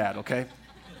attention from dad, okay?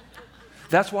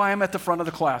 That's why I'm at the front of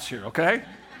the class here, okay?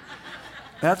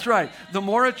 That's right. The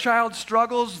more a child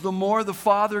struggles, the more the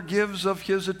father gives of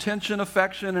his attention,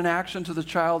 affection, and action to the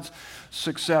child's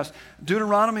success.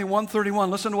 Deuteronomy 131,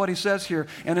 listen to what he says here.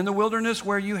 And in the wilderness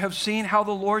where you have seen how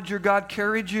the Lord your God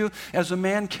carried you as a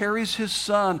man carries his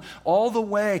son all the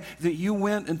way that you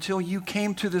went until you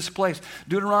came to this place.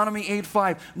 Deuteronomy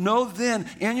 8:5, know then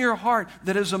in your heart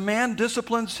that as a man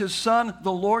disciplines his son,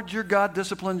 the Lord your God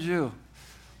disciplines you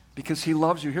because he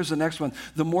loves you. Here's the next one.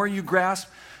 The more you grasp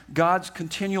God's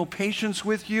continual patience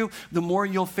with you, the more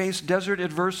you'll face desert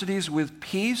adversities with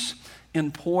peace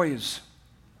and poise.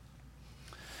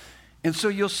 And so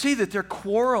you'll see that they're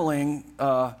quarreling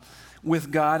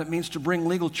with God. It means to bring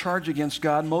legal charge against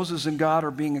God. Moses and God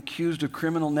are being accused of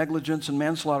criminal negligence and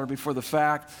manslaughter before the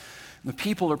fact. The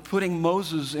people are putting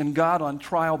Moses and God on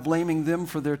trial, blaming them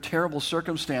for their terrible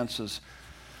circumstances.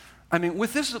 I mean,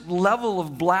 with this level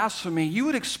of blasphemy, you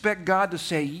would expect God to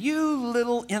say, you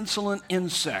little insolent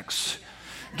insects,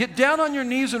 get down on your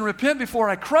knees and repent before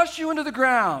I crush you into the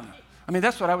ground. I mean,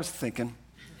 that's what I was thinking.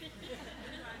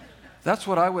 That's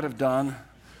what I would have done.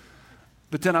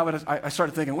 But then I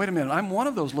started thinking, wait a minute, I'm one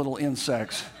of those little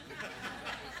insects.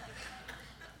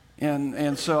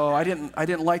 And so I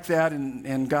didn't like that,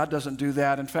 and God doesn't do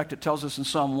that. In fact, it tells us in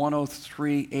Psalm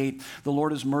 103:8, the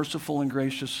Lord is merciful and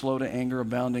gracious, slow to anger,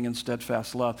 abounding in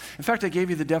steadfast love. In fact, I gave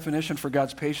you the definition for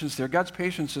God's patience there. God's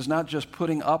patience is not just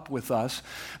putting up with us,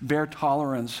 bare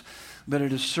tolerance, but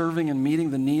it is serving and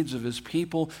meeting the needs of his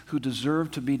people who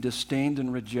deserve to be disdained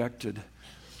and rejected.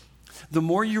 The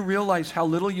more you realize how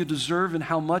little you deserve and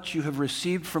how much you have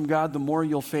received from God, the more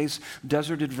you'll face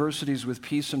desert adversities with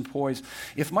peace and poise.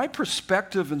 If my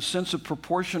perspective and sense of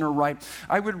proportion are right,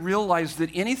 I would realize that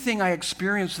anything I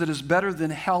experience that is better than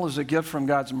hell is a gift from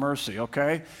God's mercy,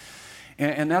 okay?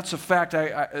 And that's a fact.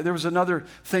 There was another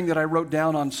thing that I wrote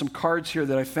down on some cards here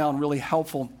that I found really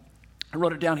helpful. I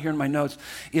wrote it down here in my notes.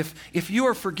 If you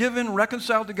are forgiven,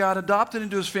 reconciled to God, adopted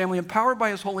into his family, empowered by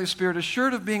his Holy Spirit,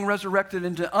 assured of being resurrected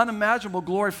into unimaginable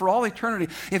glory for all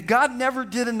eternity, if God never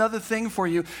did another thing for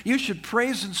you, you should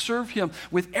praise and serve him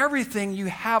with everything you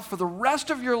have for the rest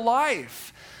of your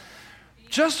life.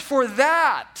 Just for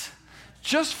that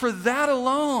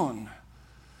alone.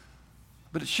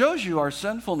 But it shows you our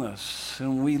sinfulness,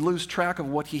 and we lose track of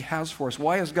what he has for us.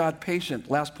 Why is God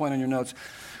patient? Last point on your notes.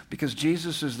 Because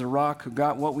Jesus is the rock who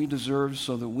got what we deserve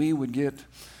so that we would get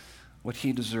what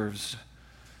he deserves.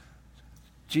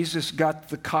 Jesus got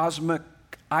the cosmic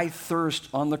I thirst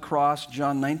on the cross,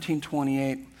 John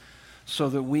 19:28, so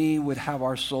that we would have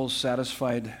our souls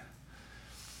satisfied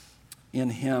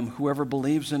in him. Whoever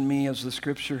believes in me, as the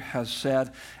scripture has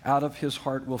said, out of his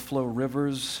heart will flow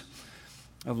rivers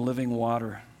of living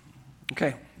water.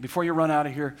 Okay, before you run out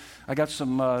of here, I got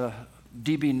some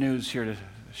DB news here to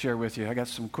share with you. I got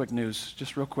some quick news,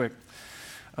 just real quick.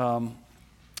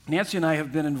 Nancy and I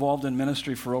have been involved in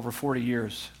ministry for over 40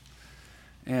 years.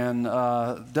 And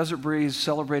Desert Breeze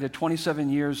celebrated 27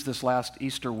 years this last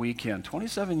Easter weekend.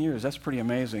 27 years, that's pretty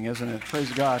amazing, isn't it?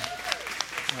 Praise God.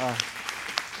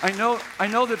 I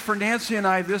know that for Nancy and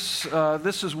I, this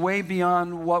is way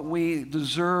beyond what we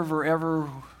deserve or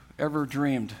ever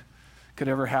dreamed could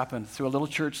ever happen through a little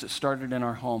church that started in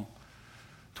our home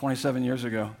 27 years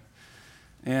ago.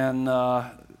 And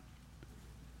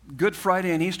Good Friday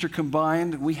and Easter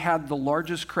combined, we had the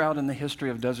largest crowd in the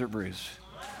history of Desert Breeze.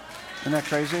 Isn't that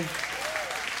crazy?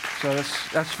 So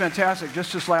that's fantastic.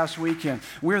 Just this last weekend.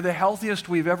 We're the healthiest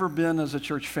we've ever been as a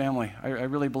church family. I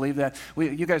really believe that.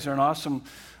 You guys are an awesome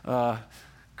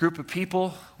group of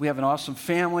people. We have an awesome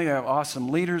family. We have awesome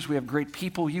leaders. We have great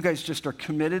people. You guys just are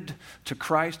committed to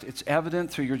Christ. It's evident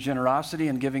through your generosity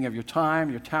and giving of your time,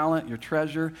 your talent, your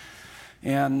treasure.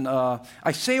 And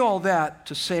I say all that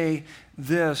to say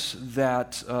this,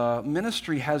 that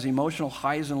ministry has emotional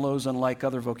highs and lows unlike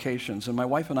other vocations. And my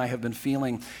wife and I have been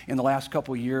feeling in the last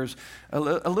couple of years a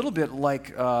little bit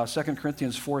like 2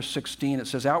 Corinthians 4:16. It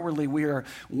says, outwardly we are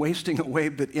wasting away,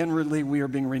 but inwardly we are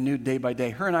being renewed day by day.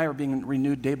 Her and I are being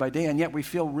renewed day by day, and yet we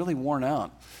feel really worn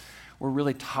out. We're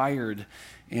really tired.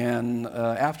 And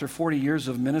after 40 years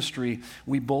of ministry,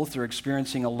 we both are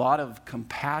experiencing a lot of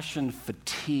compassion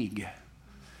fatigue.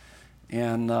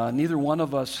 And neither one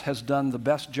of us has done the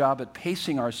best job at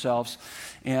pacing ourselves.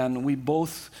 And we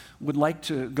both would like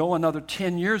to go another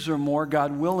 10 years or more,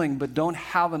 God willing, but don't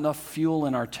have enough fuel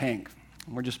in our tank.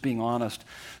 We're just being honest.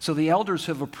 So the elders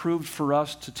have approved for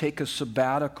us to take a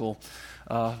sabbatical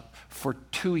for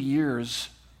 2 years.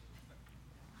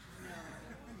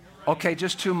 Okay,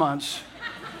 just 2 months.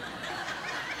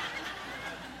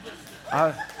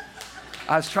 I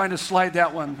was trying to slide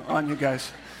that one on you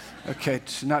guys. Okay,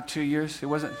 it's not 2 years. It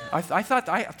wasn't. I thought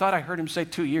I heard him say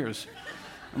 2 years.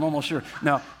 I'm almost sure.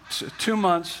 Now, 2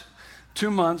 months,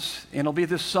 and it'll be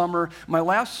this summer. My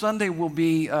last Sunday will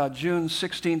be June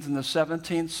 16th and the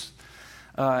 17th.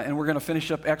 And we're going to finish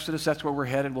up Exodus. That's where we're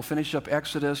headed. We'll finish up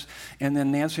Exodus. And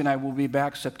then Nancy and I will be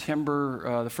back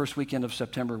September, the first weekend of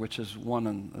September, which is 1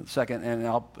 and 2nd. And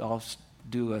I'll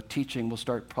do a teaching. We'll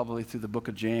start probably through the book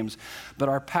of James. But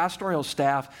our pastoral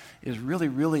staff is really,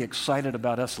 really excited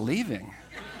about us leaving.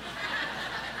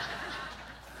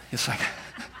 It's like...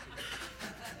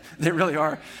 They really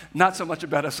are. Not so much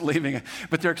about us leaving,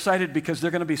 but they're excited because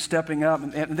they're going to be stepping up.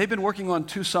 And they've been working on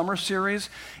 2 summer series.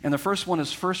 And the first one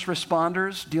is First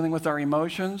Responders, dealing with our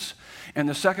emotions. And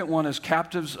the second one is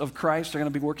Captives of Christ. They're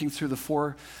going to be working through the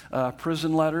 4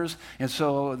 prison letters. And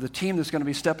so the team that's going to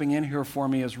be stepping in here for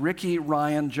me is Ricky,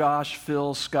 Ryan, Josh,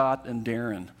 Phil, Scott, and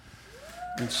Darren.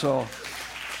 And so...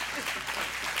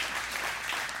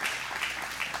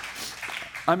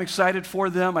 I'm excited for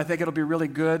them. I think it'll be really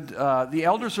good. The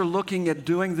elders are looking at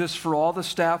doing this for all the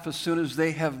staff as soon as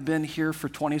they have been here for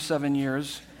 27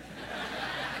 years.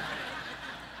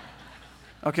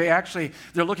 Okay, actually,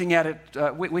 they're looking at it.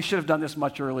 We should have done this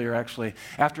much earlier, actually.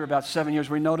 After about 7 years,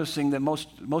 we're noticing that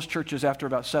most churches, after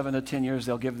about 7 to 10 years,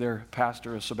 they'll give their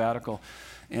pastor a sabbatical.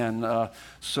 And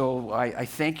so I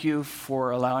thank you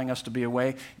for allowing us to be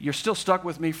away. You're still stuck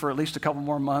with me for at least a couple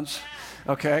more months,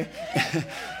 okay?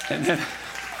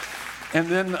 And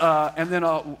then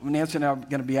Nancy and I are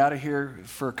going to be out of here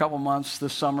for a couple months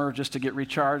this summer just to get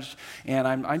recharged. And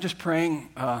I'm just praying.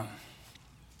 I'm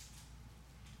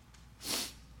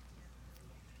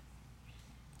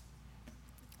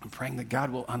praying that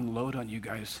God will unload on you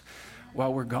guys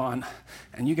while we're gone,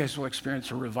 and you guys will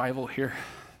experience a revival here,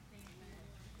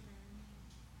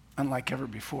 unlike ever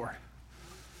before.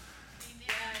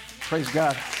 Praise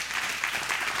God.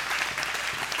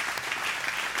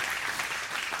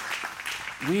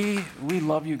 We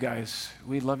love you guys.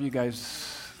 We love you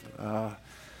guys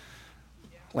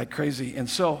like crazy. And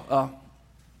so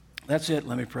that's it.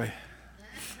 Let me pray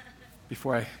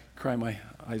before I cry my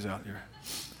eyes out here.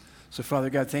 So, Father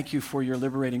God, thank you for your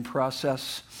liberating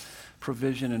process,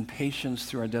 provision, and patience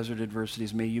through our desert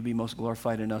adversities. May you be most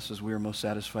glorified in us as we are most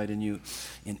satisfied in you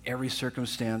in every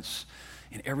circumstance.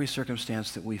 In every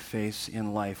circumstance that we face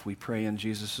in life, we pray in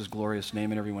Jesus' glorious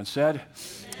name. And everyone said,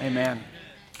 Amen.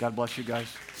 God bless you guys.